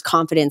 like those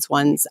confidence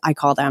ones, I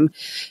call them.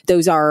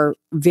 Those are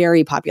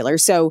very popular.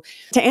 So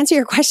to answer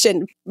your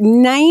question,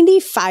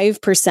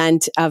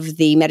 95% of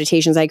the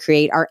meditations I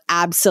create are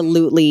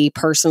absolutely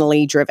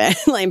personally driven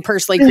and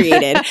personally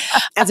created.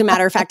 As a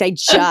matter of fact, I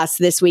just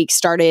this week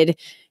started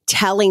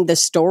telling the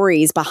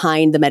stories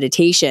behind the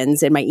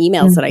meditations in my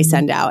emails that I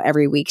send out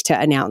every week to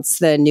announce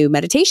the new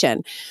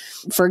meditation.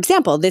 For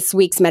example, this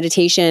week's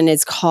meditation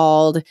is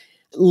called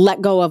Let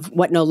Go of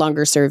What No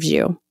Longer Serves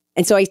You.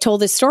 And so I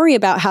told this story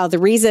about how the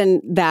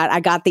reason that I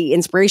got the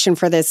inspiration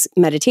for this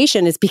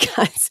meditation is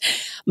because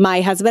my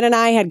husband and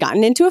I had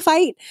gotten into a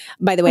fight.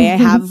 By the way, I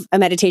have a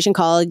meditation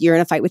called You're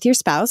in a Fight with Your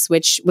Spouse,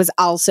 which was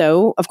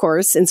also, of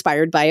course,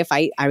 inspired by a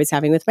fight I was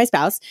having with my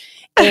spouse.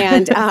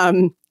 And,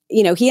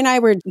 he and I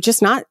were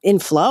just not in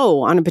flow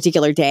on a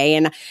particular day.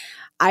 And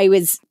I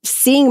was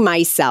seeing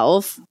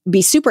myself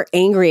be super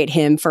angry at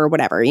him for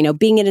whatever,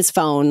 being in his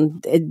phone,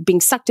 being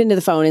sucked into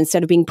the phone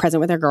instead of being present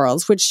with our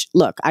girls, which,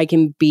 look, I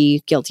can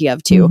be guilty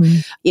of too,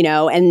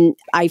 and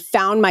I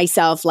found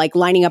myself like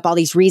lining up all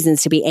these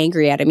reasons to be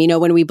angry at him.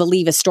 When we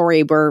believe a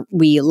story where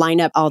we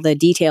line up all the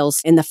details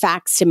and the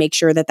facts to make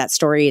sure that that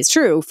story is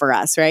true for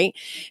us, right?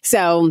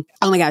 So,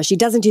 oh my gosh, he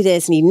doesn't do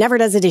this and he never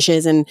does the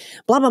dishes and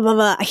blah, blah, blah,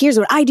 blah. Here's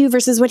what I do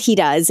versus what he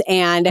does.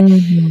 And,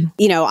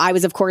 I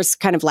was, of course,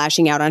 kind of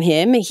lashing out on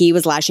him. He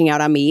was lashing out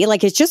on me.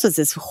 Like, it just was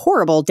this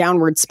horrible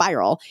downward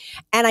spiral.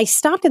 And I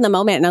stopped in the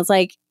moment and I was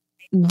like,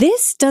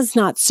 this does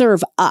not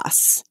serve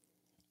us.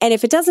 And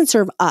if it doesn't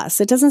serve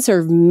us, it doesn't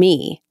serve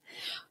me.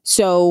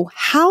 So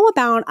how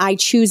about I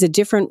choose a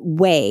different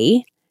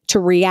way to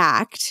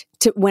react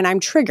to when I'm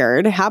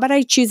triggered? How about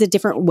I choose a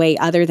different way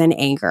other than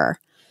anger?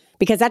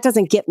 Because that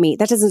doesn't get me,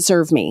 that doesn't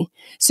serve me.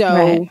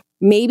 So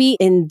maybe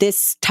in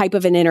this type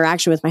of an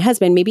interaction with my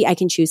husband, maybe I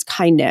can choose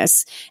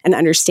kindness and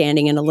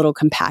understanding and a little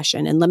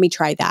compassion. And let me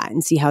try that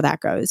and see how that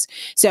goes.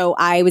 So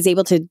I was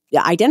able to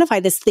identify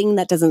this thing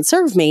that doesn't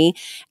serve me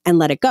and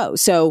let it go.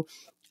 So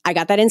I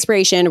got that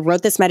inspiration,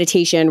 wrote this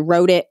meditation,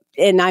 wrote it.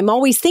 And I'm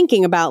always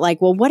thinking about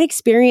like, well, what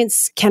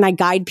experience can I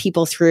guide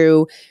people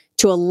through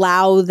to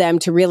allow them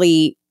to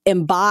really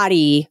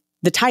embody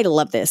the title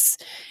of this?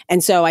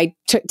 And so I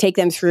take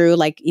them through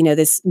like,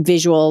 this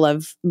visual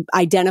of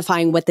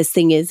identifying what this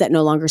thing is that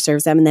no longer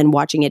serves them and then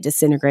watching it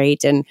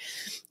disintegrate and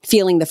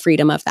feeling the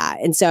freedom of that.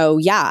 And so,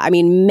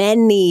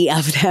 many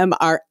of them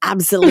are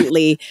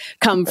absolutely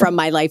come from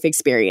my life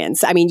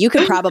experience. You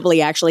could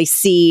probably actually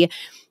see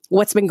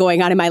what's been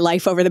going on in my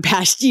life over the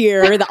past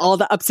year, all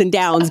the ups and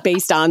downs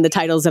based on the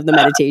titles of the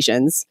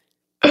meditations.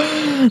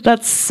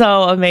 That's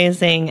so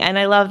amazing. And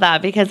I love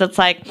that because it's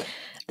like,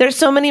 there's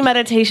so many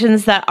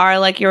meditations that are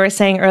like you were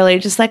saying earlier,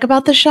 just like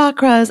about the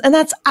chakras. And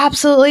that's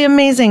absolutely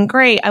amazing.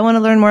 Great. I want to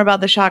learn more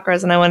about the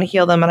chakras and I want to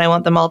heal them and I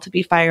want them all to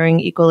be firing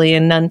equally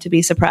and none to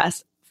be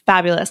suppressed.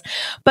 Fabulous.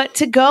 But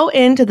to go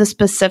into the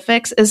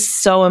specifics is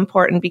so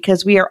important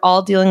because we are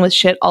all dealing with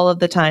shit all of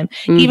the time.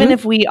 Even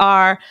if we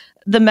are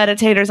the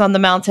meditators on the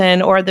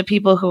mountain or the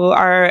people who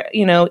are,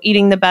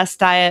 eating the best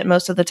diet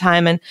most of the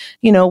time. And,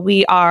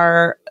 we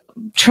are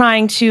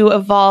trying to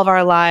evolve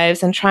our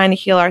lives and trying to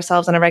heal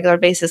ourselves on a regular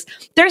basis.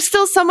 There's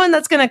still someone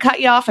that's going to cut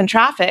you off in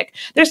traffic.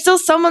 There's still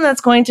someone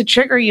that's going to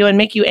trigger you and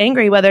make you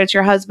angry, whether it's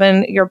your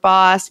husband, your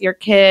boss, your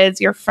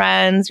kids, your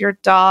friends, your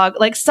dog.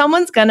 Like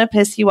someone's going to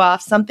piss you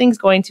off. Something's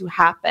going to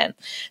happen.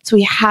 So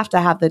we have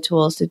to have the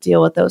tools to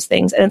deal with those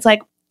things. And it's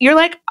like, you're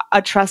like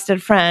a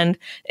trusted friend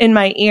in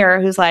my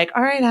ear who's like,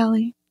 all right,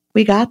 Allie,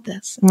 we got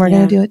this and we're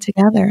going to do it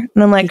together.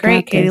 And I'm like,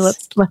 great, Katie,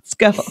 let's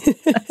go.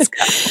 Let's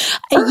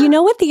go. You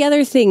know what the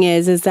other thing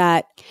is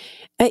that,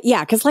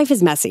 because life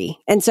is messy.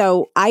 And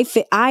so I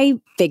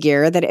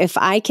figure that if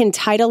I can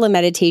title a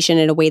meditation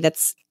in a way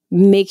that's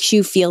makes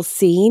you feel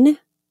seen,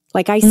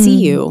 like I see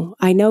you,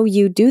 I know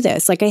you do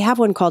this. Like I have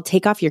one called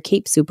Take Off Your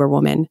Cape,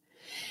 Superwoman.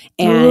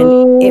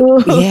 And hello.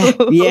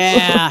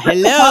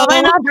 Oh,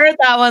 I not heard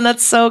that one.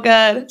 That's so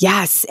good.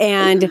 Yes.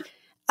 And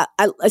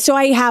so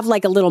I have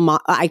like a little,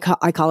 I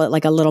call it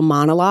like a little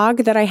monologue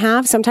that I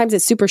have. Sometimes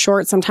it's super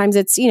short. Sometimes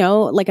it's,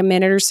 like a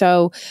minute or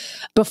so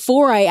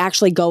before I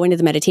actually go into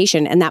the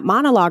meditation. And that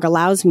monologue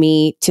allows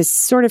me to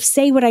sort of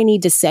say what I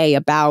need to say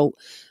about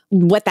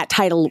what that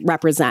title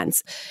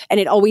represents. And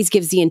it always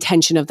gives the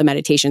intention of the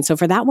meditation. So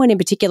for that one in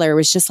particular, it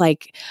was just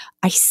like,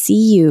 I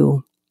see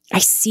you. I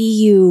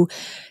see you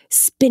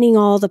spinning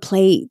all the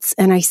plates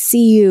and I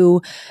see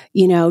you,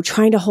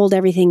 trying to hold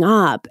everything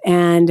up.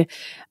 And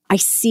I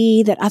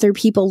see that other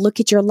people look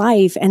at your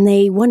life and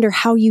they wonder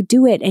how you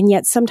do it. And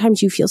yet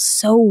sometimes you feel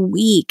so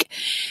weak.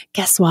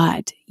 Guess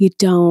what? You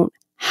don't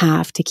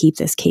have to keep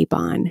this cape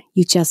on.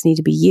 You just need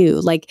to be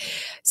you.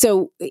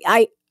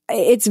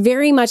 It's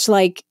very much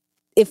like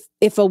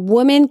if a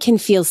woman can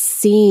feel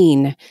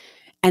seen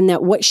and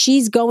that what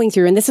she's going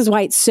through, and this is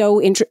why it's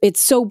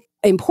so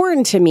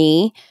important to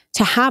me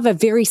to have a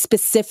very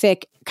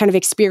specific kind of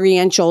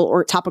experiential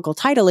or topical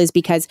title is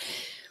because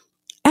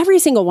every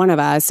single one of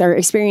us are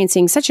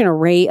experiencing such an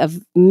array of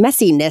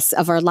messiness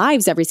of our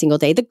lives every single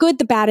day, the good,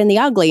 the bad, and the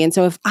ugly. And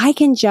so if I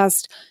can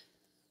just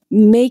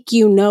make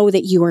you know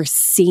that you are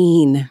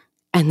seen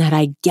and that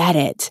I get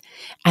it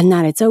and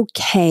that it's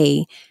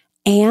okay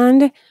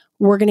and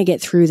we're going to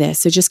get through this.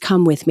 So just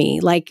come with me.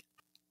 Like,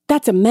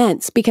 that's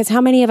immense, because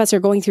how many of us are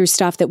going through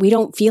stuff that we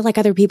don't feel like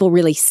other people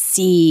really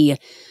see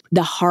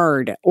the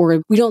hard,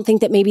 or we don't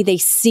think that maybe they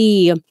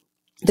see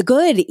the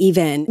good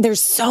even.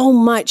 There's so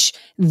much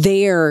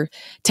there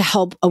to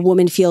help a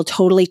woman feel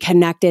totally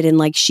connected and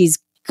like she's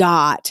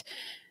got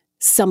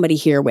somebody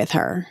here with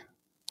her.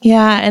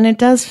 Yeah, and it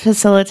does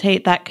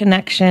facilitate that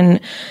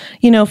connection.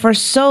 You know, for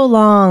so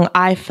long,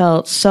 I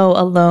felt so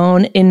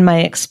alone in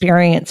my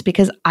experience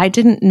because I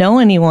didn't know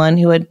anyone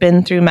who had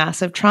been through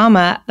massive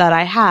trauma that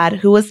I had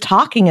who was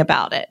talking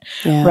about it,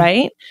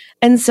 right?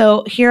 And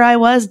so here I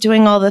was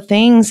doing all the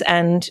things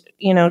and,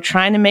 you know,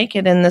 trying to make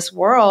it in this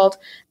world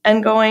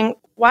and going,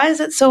 why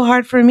is it so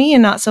hard for me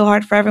and not so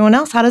hard for everyone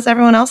else? How does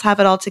everyone else have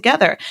it all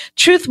together?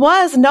 Truth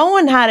was, no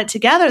one had it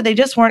together. They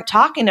just weren't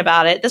talking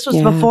about it. This was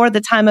before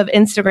the time of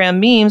Instagram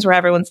memes where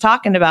everyone's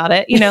talking about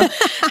it, you know?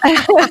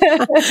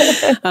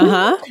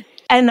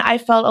 And I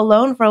felt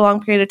alone for a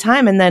long period of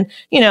time. And then,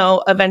 you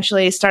know,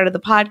 eventually started the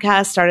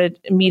podcast, started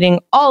meeting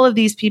all of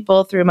these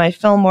people through my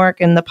film work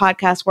and the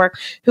podcast work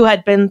who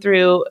had been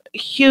through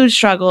huge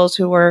struggles,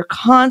 who were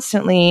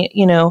constantly,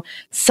 you know,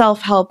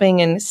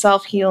 self-helping and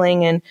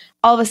self-healing. And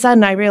all of a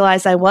sudden I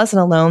realized I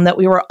wasn't alone, that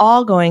we were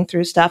all going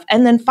through stuff.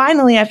 And then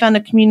finally I found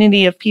a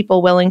community of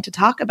people willing to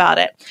talk about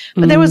it.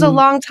 But there was a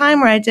long time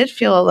where I did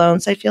feel alone.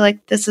 So I feel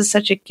like this is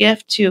such a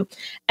gift to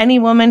any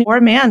woman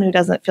or man who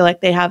doesn't feel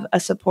like they have a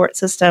support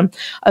system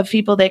of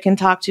people they can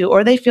talk to,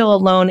 or they feel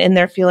alone in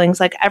their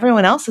feelings, like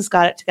everyone else has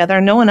got it together.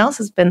 No one else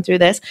has been through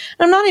this.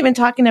 And I'm not even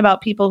talking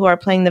about people who are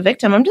playing the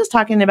victim. I'm just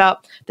talking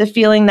about the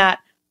feeling that,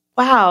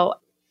 wow,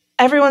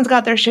 everyone's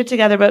got their shit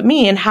together but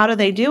me. And how do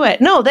they do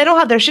it? No, they don't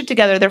have their shit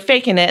together. They're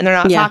faking it and they're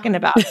not talking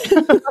about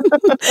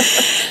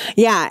it.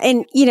 Yeah.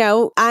 And, you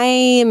know,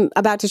 I'm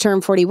about to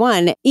turn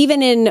 41,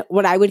 even in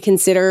what I would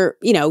consider,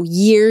 you know,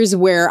 years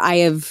where I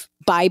have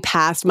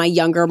bypassed my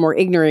younger, more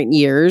ignorant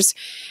years.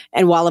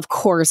 And while, of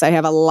course, I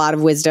have a lot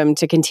of wisdom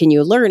to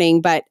continue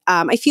learning, but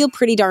I feel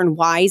pretty darn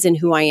wise in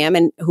who I am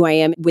and who I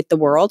am with the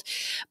world.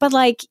 But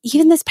like,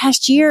 even this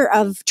past year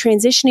of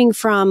transitioning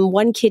from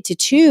 1 kid to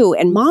 2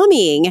 and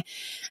mommying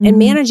and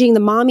managing the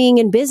mommying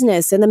and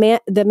business and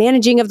the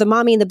managing of the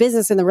mommy and the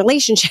business and the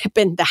relationship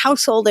and the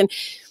household and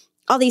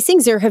all these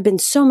things, there have been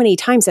so many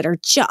times that are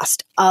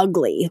just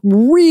ugly,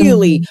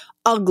 really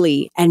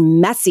ugly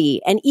and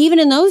messy. And even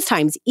in those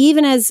times,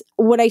 even as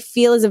what I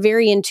feel is a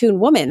very in tune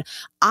woman,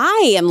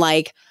 I am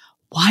like,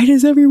 why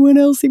does everyone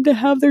else seem to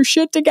have their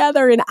shit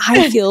together? And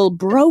I feel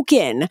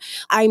broken.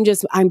 I'm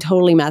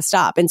totally messed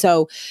up. And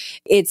so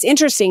it's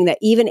interesting that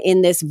even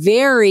in this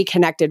very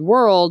connected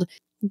world,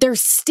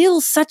 there's still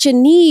such a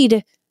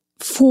need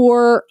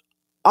for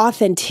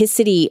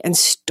authenticity and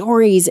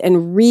stories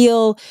and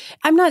real.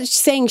 I'm not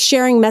saying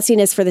sharing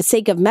messiness for the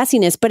sake of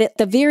messiness, but at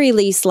the very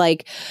least,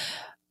 like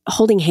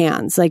holding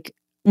hands, like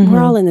we're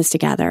all in this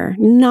together.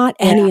 Not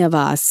any of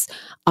us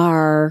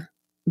are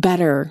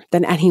better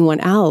than anyone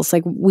else.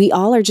 Like we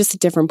all are just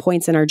at different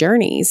points in our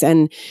journeys,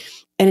 and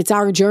it's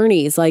our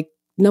journeys. Like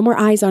no more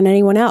eyes on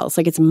anyone else.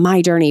 Like it's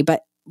my journey,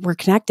 but we're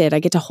connected. I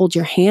get to hold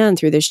your hand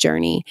through this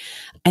journey,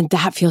 and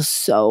that feels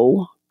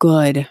so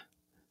good.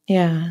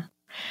 Yeah.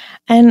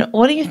 And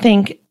what do you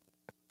think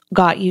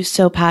got you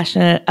so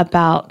passionate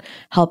about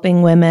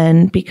helping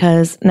women?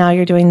 Because now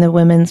you're doing the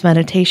Women's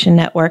Meditation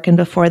Network, and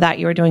before that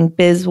you were doing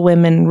Biz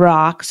Women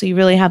Rock. So you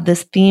really have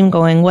this theme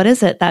going. What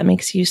is it that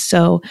makes you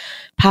so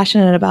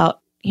passionate about,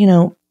 you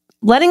know,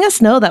 letting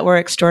us know that we're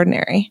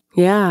extraordinary?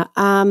 Yeah.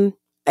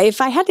 If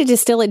I had to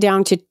distill it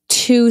down to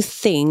 2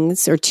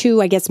 things, or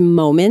 2, I guess,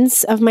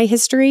 moments of my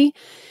history,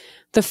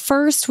 the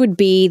first would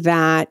be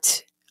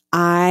that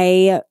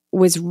I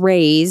was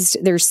raised,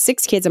 there's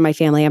 6 kids in my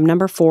family. I'm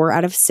number 4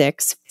 out of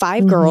 6,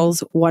 5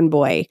 girls, 1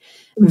 boy.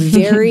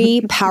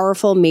 Very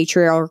powerful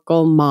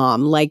matriarchal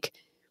mom, like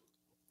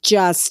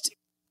just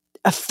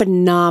a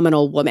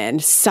phenomenal woman,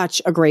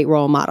 such a great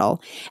role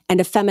model, and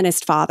a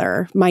feminist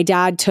father. My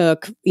dad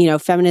took, you know,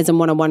 feminism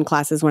 101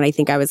 classes when I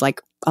think I was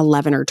like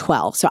 11 or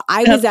 12. So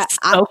I was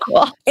so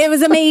cool. It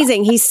was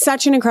amazing. He's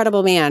such an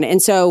incredible man.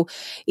 And so,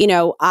 you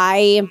know,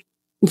 I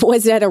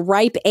was at a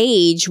ripe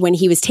age when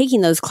he was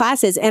taking those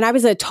classes, and I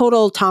was a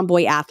total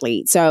tomboy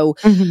athlete. So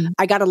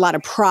I got a lot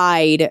of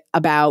pride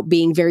about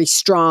being very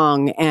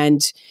strong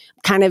and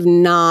kind of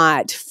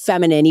not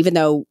feminine, even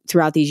though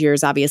throughout these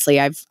years, obviously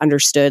I've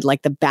understood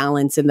like the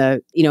balance and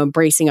the, you know,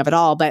 embracing of it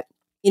all. But,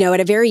 you know, at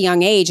a very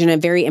young age and a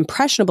very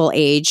impressionable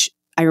age,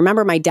 I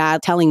remember my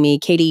dad telling me,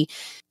 Katie,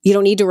 you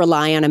don't need to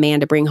rely on a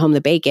man to bring home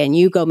the bacon.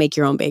 You go make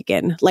your own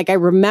bacon. Like I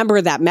remember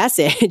that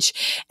message.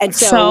 And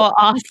so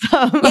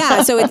awesome.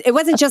 Yeah. So it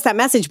wasn't just that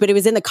message, but it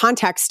was in the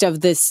context of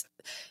this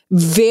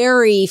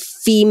very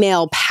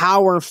female,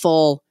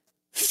 powerful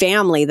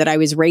family that I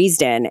was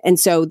raised in. And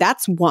so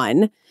that's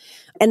one.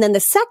 And then the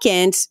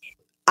second,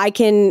 I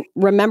can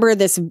remember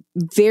this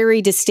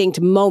very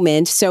distinct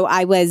moment. So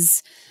I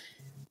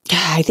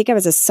think I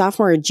was a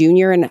sophomore or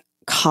junior in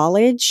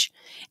college.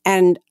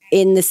 And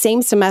in the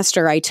same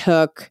semester, I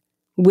took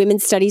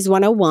Women's Studies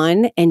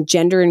 101 and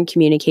Gender and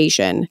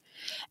Communication.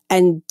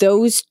 And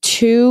those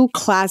two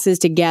classes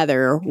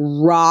together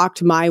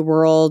rocked my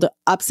world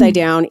upside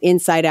down,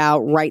 inside out,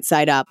 right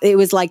side up. It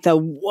was like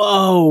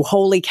whoa,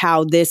 holy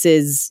cow, this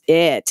is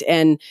it.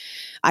 And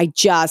I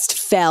just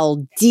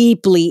fell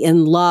deeply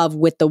in love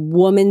with the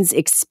woman's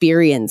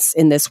experience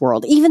in this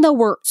world, even though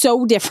we're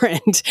so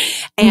different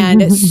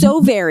and so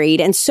varied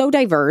and so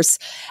diverse.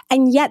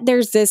 And yet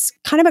there's this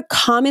kind of a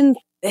common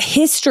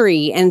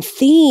history and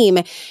theme.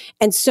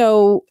 And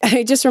so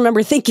I just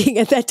remember thinking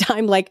at that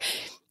time, like,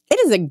 it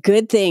is a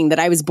good thing that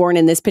I was born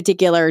in this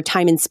particular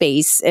time and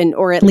space,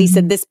 or at least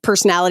that this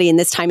personality in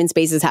this time and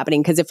space is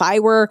happening. Because if I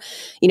were,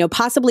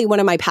 possibly one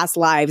of my past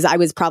lives, I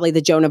was probably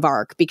the Joan of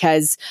Arc,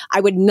 because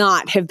I would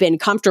not have been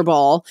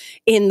comfortable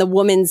in the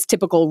woman's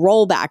typical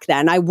role back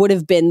then. I would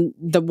have been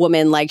the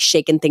woman like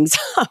shaking things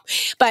up.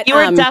 But you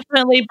were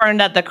definitely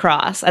burned at the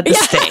cross at the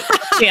stake,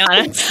 to be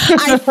honest.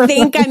 I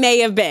think I may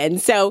have been.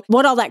 So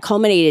what all that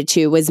culminated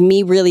to was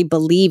me really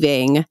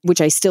believing,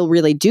 which I still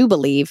really do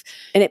believe,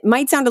 and it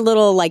might sound a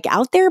little like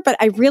out there, but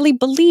I really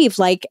believe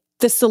like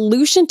the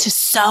solution to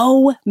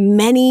so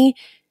many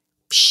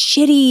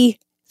shitty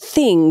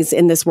things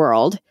in this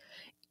world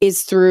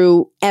is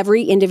through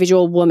every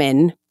individual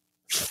woman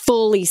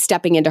fully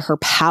stepping into her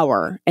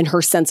power and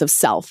her sense of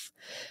self.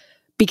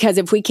 Because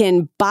if we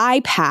can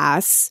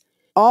bypass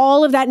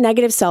all of that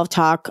negative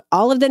self-talk,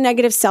 all of the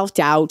negative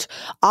self-doubt,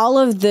 all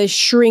of the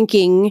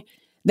shrinking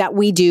that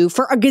we do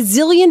for a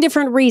gazillion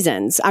different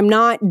reasons. I'm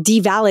not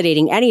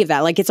devalidating any of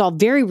that. Like, it's all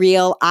very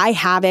real. I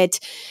have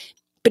it.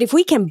 But if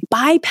we can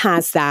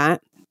bypass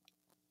that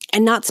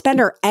and not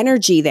spend our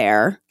energy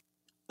there,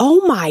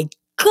 oh my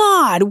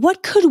God,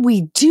 what could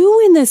we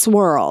do in this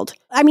world?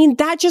 I mean,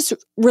 that just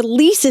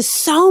releases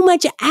so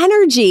much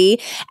energy.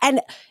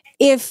 And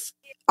if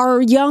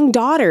our young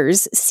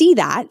daughters see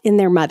that in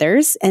their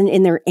mothers and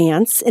in their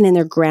aunts and in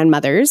their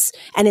grandmothers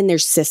and in their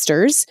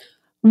sisters,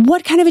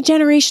 what kind of a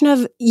generation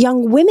of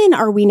young women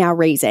are we now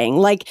raising?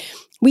 Like,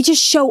 we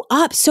just show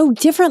up so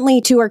differently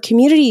to our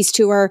communities,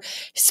 to our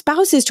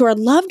spouses, to our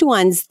loved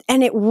ones,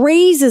 and it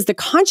raises the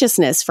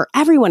consciousness for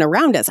everyone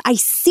around us. I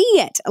see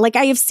it. Like,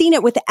 I have seen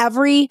it with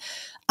every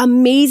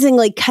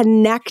amazingly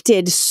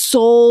connected,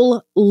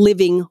 soul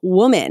living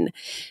woman.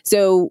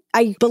 So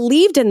I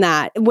believed in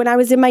that when I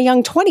was in my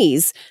young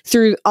 20s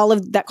through all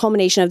of that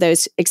culmination of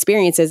those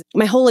experiences.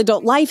 My whole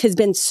adult life has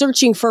been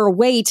searching for a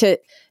way to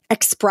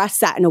express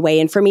that in a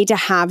way, and for me to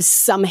have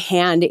some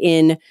hand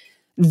in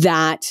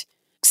that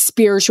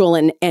spiritual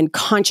and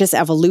conscious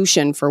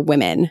evolution for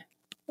women.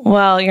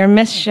 Well, your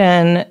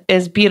mission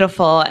is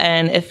beautiful.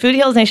 And if Food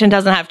Heals Nation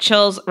doesn't have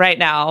chills right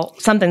now,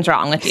 something's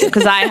wrong with you,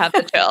 because I have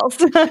the chills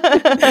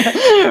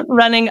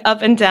running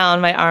up and down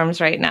my arms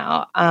right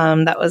now.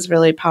 That was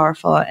really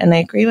powerful. And I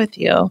agree with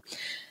you.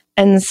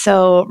 And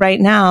so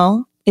right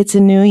now, it's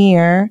a new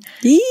year.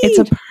 It's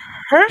a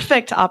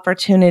perfect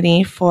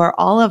opportunity for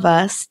all of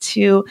us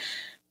to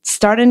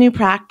start a new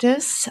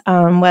practice,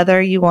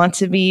 whether you want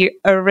to be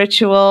a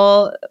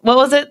ritual, what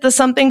was it? The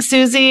something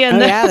Susie?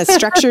 And the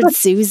structured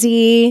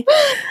Susie.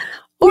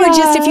 Or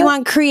just if you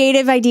want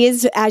creative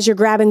ideas as your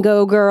grab and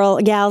go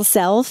gal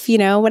self,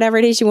 whatever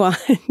it is you want.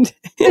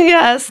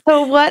 Yes.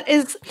 So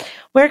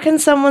where can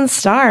someone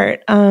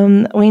start?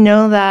 We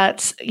know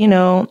that,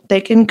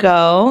 they can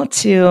go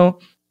to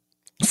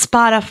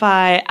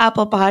Spotify,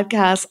 Apple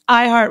Podcasts,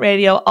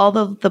 iHeartRadio, all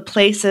the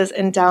places,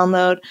 and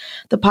download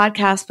the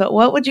podcast. But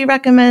what would you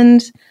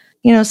recommend,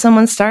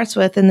 someone starts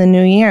with in the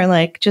new year?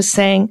 Like just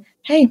saying,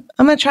 hey,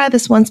 I'm going to try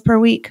this once per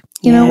week.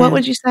 What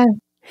would you say?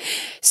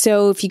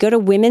 So if you go to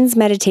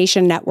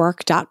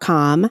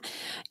womensmeditationnetwork.com,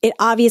 it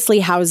obviously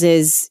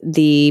houses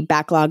the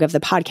backlog of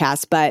the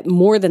podcast, but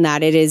more than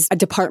that, it is a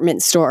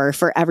department store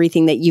for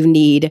everything that you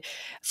need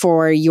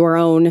for your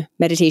own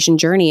meditation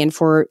journey and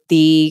for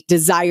the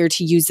desire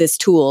to use this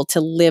tool to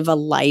live a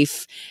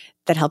life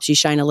that helps you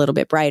shine a little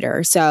bit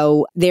brighter.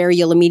 So there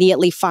you'll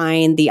immediately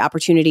find the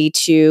opportunity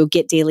to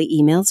get daily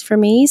emails from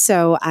me.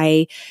 So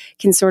I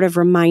can sort of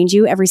remind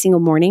you every single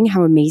morning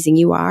how amazing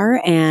you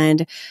are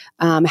and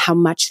how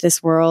much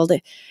this world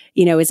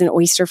is an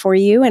oyster for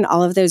you, and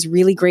all of those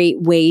really great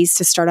ways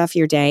to start off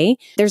your day.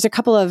 There's a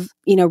couple of,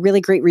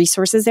 really great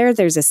resources there.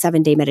 There's a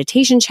 7-day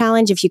meditation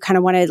challenge. If you kind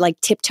of want to like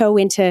tiptoe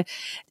into,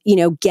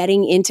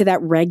 getting into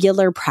that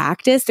regular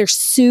practice, they're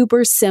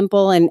super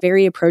simple and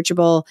very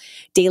approachable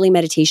daily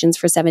meditations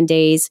for 7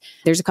 days.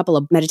 There's a couple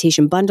of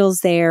meditation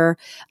bundles there.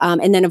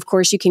 And then of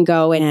course you can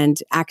go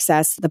and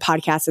access the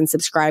podcast and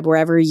subscribe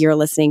wherever you're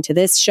listening to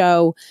this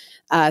show,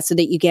 so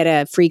that you get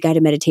a free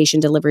guided meditation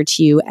delivered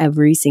to you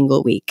every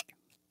single week.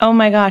 Oh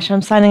my gosh,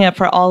 I'm signing up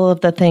for all of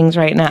the things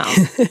right now.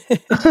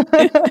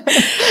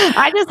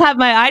 I just have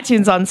my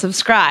iTunes on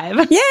subscribe.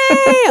 Yay,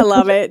 I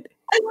love it.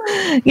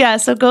 Yeah,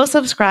 so go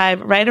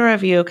subscribe, write a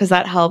review, because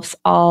that helps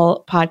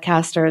all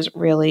podcasters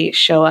really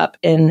show up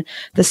in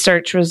the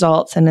search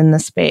results and in the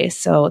space.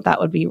 So that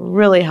would be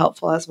really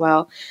helpful as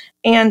well.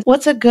 And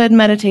what's a good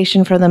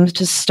meditation for them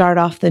to start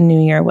off the new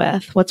year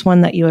with? What's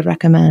one that you would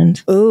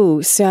recommend?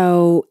 Ooh,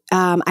 so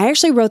I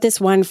actually wrote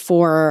this one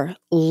for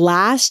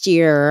last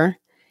year,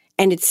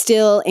 and it's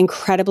still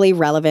incredibly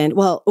relevant.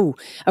 Well,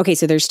 okay,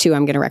 so there's two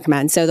I'm going to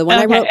recommend. So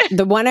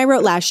the one I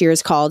wrote last year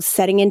is called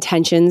Setting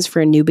Intentions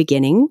for a New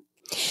Beginning.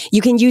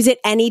 You can use it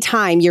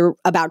anytime you're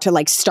about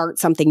to start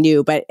something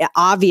new, but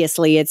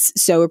obviously it's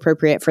so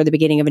appropriate for the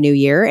beginning of a new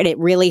year, and it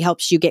really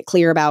helps you get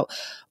clear about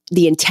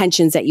the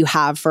intentions that you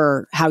have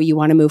for how you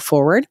want to move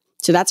forward.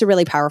 So that's a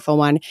really powerful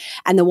one.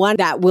 And the one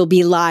that will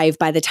be live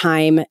by the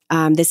time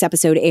this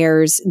episode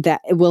airs,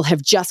 that will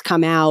have just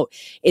come out,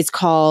 is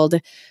called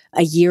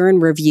A Year in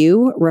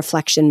Review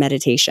Reflection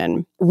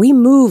Meditation. We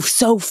move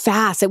so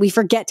fast that we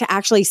forget to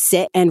actually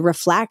sit and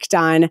reflect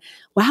on,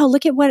 wow,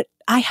 look at what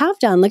I have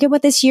done. Look at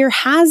what this year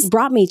has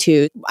brought me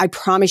to. I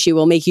promise you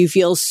will make you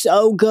feel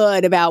so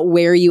good about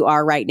where you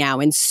are right now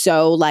and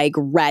so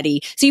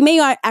ready. So you may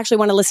actually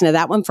want to listen to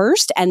that one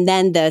first, and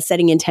then the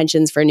Setting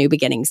Intentions for a New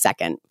Beginning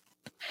second.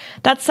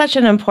 That's such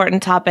an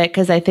important topic,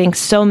 because I think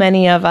so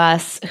many of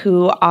us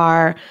who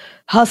are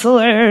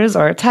hustlers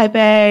or type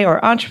A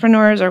or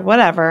entrepreneurs or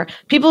whatever,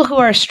 people who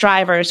are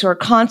strivers, who are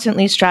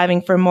constantly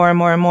striving for more and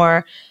more and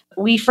more,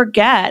 we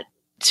forget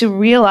to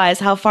realize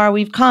how far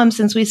we've come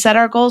since we set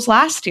our goals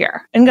last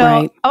year and go,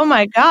 right. Oh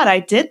my God, I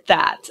did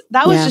that.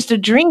 That was just a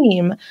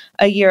dream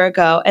a year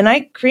ago. And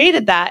I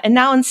created that. And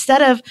now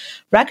instead of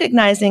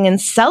recognizing and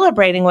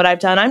celebrating what I've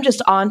done, I'm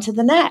just on to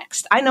the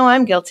next. I know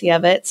I'm guilty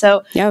of it.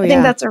 So I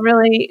think that's a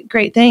really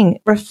great thing.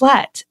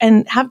 Reflect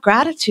and have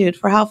gratitude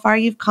for how far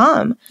you've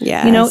come.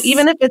 Yes.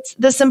 Even if it's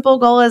the simple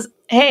goal is,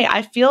 hey,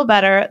 I feel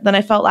better than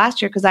I felt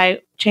last year because I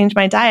changed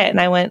my diet and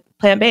I went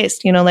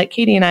plant-based, like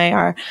Katie and I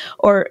are.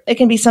 Or it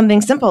can be something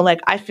simple, like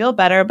I feel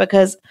better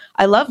because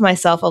I love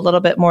myself a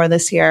little bit more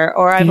this year,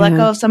 or I've let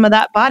go of some of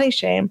that body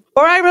shame,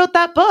 or I wrote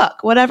that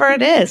book, whatever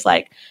it is.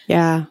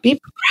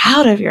 Be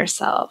proud of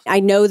yourself. I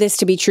know this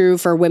to be true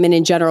for women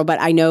in general, but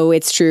I know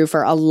it's true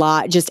for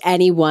just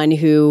anyone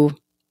who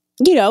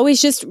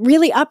is just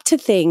really up to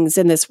things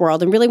in this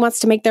world and really wants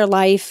to make their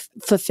life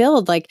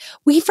fulfilled.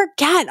 We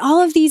forget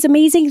all of these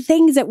amazing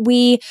things that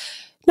we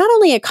not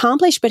only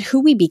accomplish, but who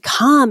we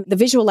become. The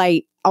visual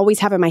I always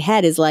have in my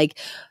head is we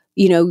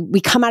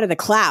come out of the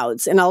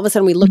clouds and all of a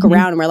sudden we look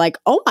around and we're like,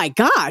 oh my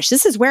gosh,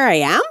 this is where I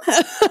am?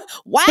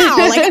 Wow.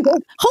 Holy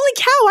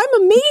cow,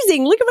 I'm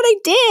amazing. Look at what I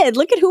did.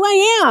 Look at who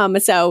I am.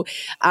 So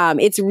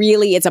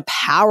it's a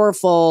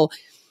powerful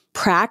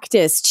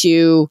practice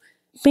to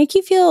make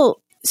you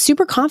feel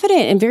super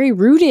confident and very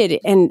rooted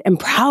and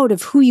proud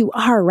of who you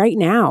are right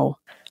now.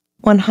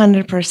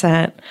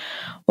 100%.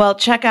 Well,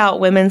 check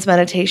out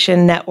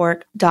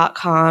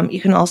womensmeditationnetwork.com. You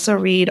can also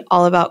read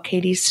all about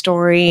Katie's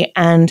story,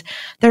 and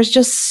there's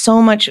just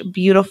so much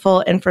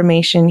beautiful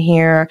information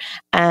here.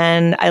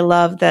 And I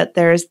love that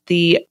there's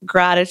the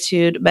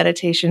gratitude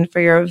meditation for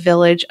your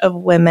village of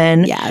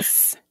women.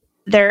 Yes.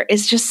 There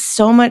is just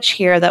so much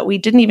here that we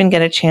didn't even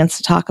get a chance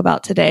to talk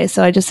about today.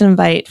 So I just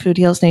invite Food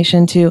Heals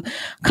Nation to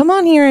come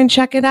on here and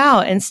check it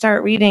out and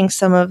start reading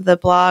some of the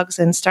blogs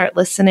and start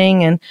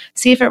listening and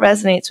see if it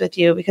resonates with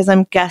you, because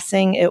I'm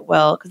guessing it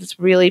will, because it's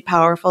really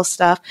powerful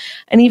stuff.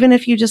 And even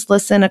if you just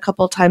listen a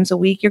couple times a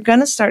week, you're going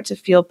to start to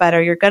feel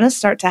better. You're going to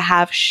start to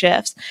have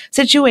shifts.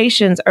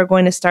 Situations are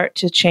going to start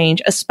to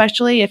change,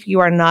 especially if you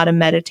are not a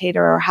meditator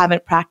or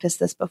haven't practiced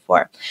this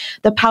before.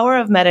 The power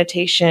of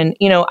meditation,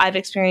 I've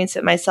experienced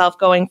it myself,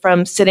 going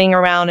from sitting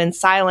around in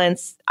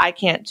silence, I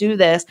can't do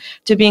this,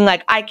 to being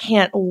like, I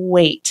can't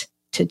wait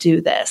to do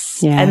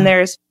this. Yeah. And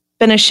there's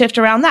been a shift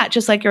around that,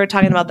 just like you were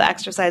talking about the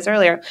exercise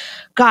earlier.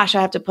 Gosh,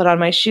 I have to put on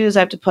my shoes. I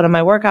have to put on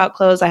my workout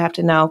clothes. I have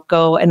to now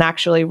go and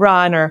actually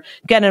run or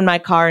get in my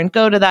car and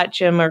go to that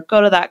gym or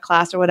go to that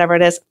class or whatever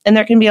it is. And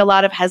there can be a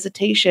lot of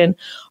hesitation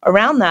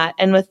around that.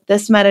 And with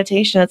this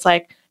meditation, it's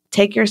like,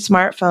 take your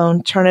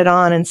smartphone, turn it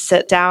on, and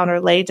sit down or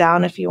lay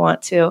down if you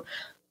want to.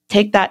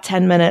 Take that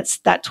 10 minutes,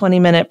 that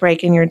 20-minute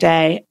break in your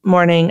day,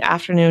 morning,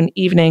 afternoon,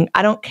 evening.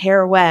 I don't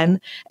care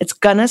when. It's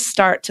going to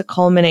start to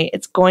culminate.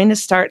 It's going to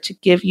start to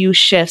give you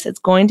shifts. It's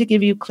going to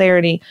give you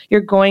clarity.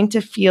 You're going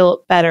to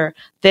feel better.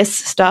 This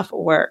stuff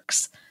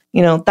works.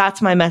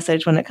 That's my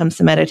message when it comes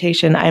to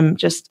meditation. I'm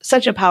just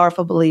such a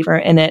powerful believer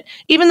in it.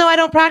 Even though I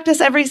don't practice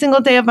every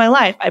single day of my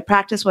life, I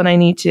practice when I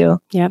need to.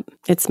 Yep.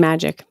 It's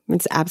magic.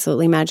 It's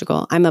absolutely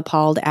magical. I'm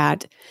appalled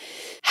at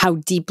how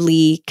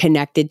deeply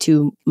connected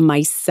to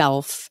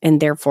myself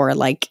and therefore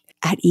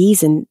at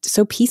ease and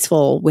so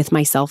peaceful with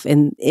myself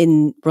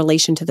in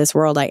relation to this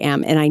world I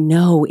am. And I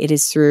know it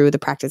is through the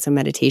practice of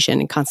meditation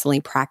and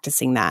constantly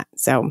practicing that.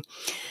 So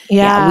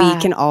yeah,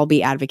 we can all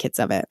be advocates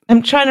of it.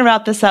 I'm trying to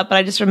wrap this up, but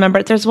I just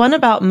remembered there's one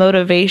about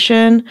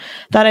motivation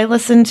that I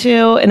listened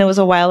to, and it was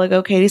a while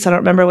ago, Katie, so I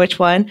don't remember which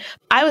one.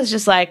 I was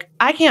just like,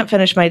 I can't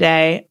finish my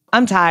day.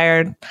 I'm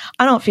tired.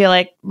 I don't feel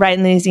like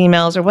writing these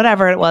emails or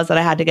whatever it was that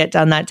I had to get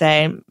done that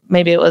day.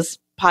 Maybe it was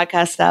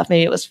podcast stuff.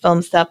 Maybe it was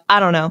film stuff. I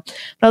don't know.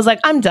 But I was like,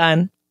 I'm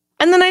done.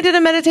 And then I did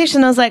a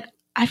meditation. I was like,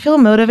 I feel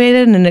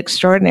motivated and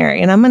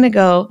extraordinary, and I'm going to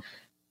go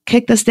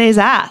kick this day's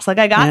ass. Like,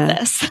 I got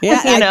this.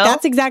 Yeah, you know?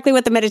 That's exactly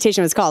what the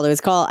meditation was called.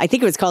 I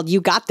think it was called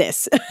You Got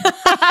This. It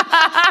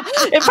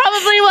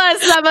probably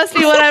was. That must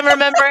be what I'm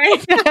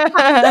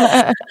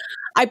remembering.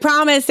 I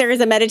promise there is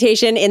a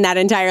meditation in that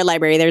entire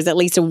library. There's at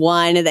least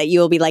one that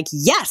you will be like,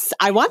 yes,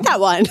 I want that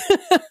one.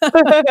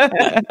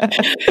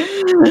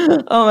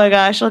 Oh my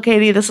gosh. Well,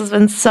 Katie, this has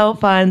been so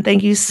fun.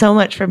 Thank you so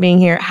much for being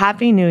here.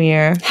 Happy New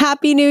Year.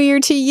 Happy New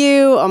Year to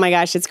you. Oh my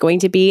gosh, it's going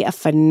to be a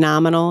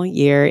phenomenal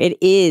year. It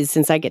is,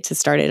 since I get to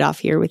start it off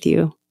here with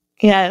you.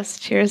 Yes.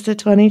 Cheers to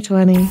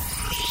 2020.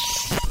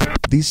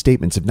 These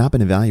statements have not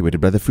been evaluated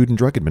by the Food and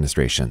Drug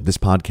Administration. This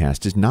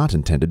podcast is not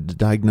intended to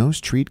diagnose,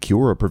 treat,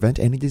 cure, or prevent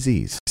any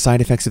disease. Side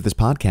effects of this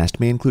podcast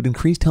may include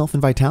increased health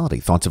and vitality,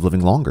 thoughts of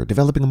living longer,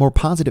 developing a more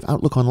positive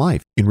outlook on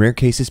life. In rare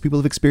cases, people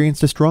have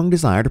experienced a strong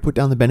desire to put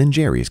down the Ben &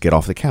 Jerry's, get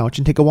off the couch,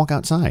 and take a walk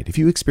outside. If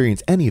you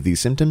experience any of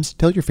these symptoms,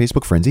 tell your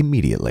Facebook friends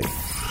immediately.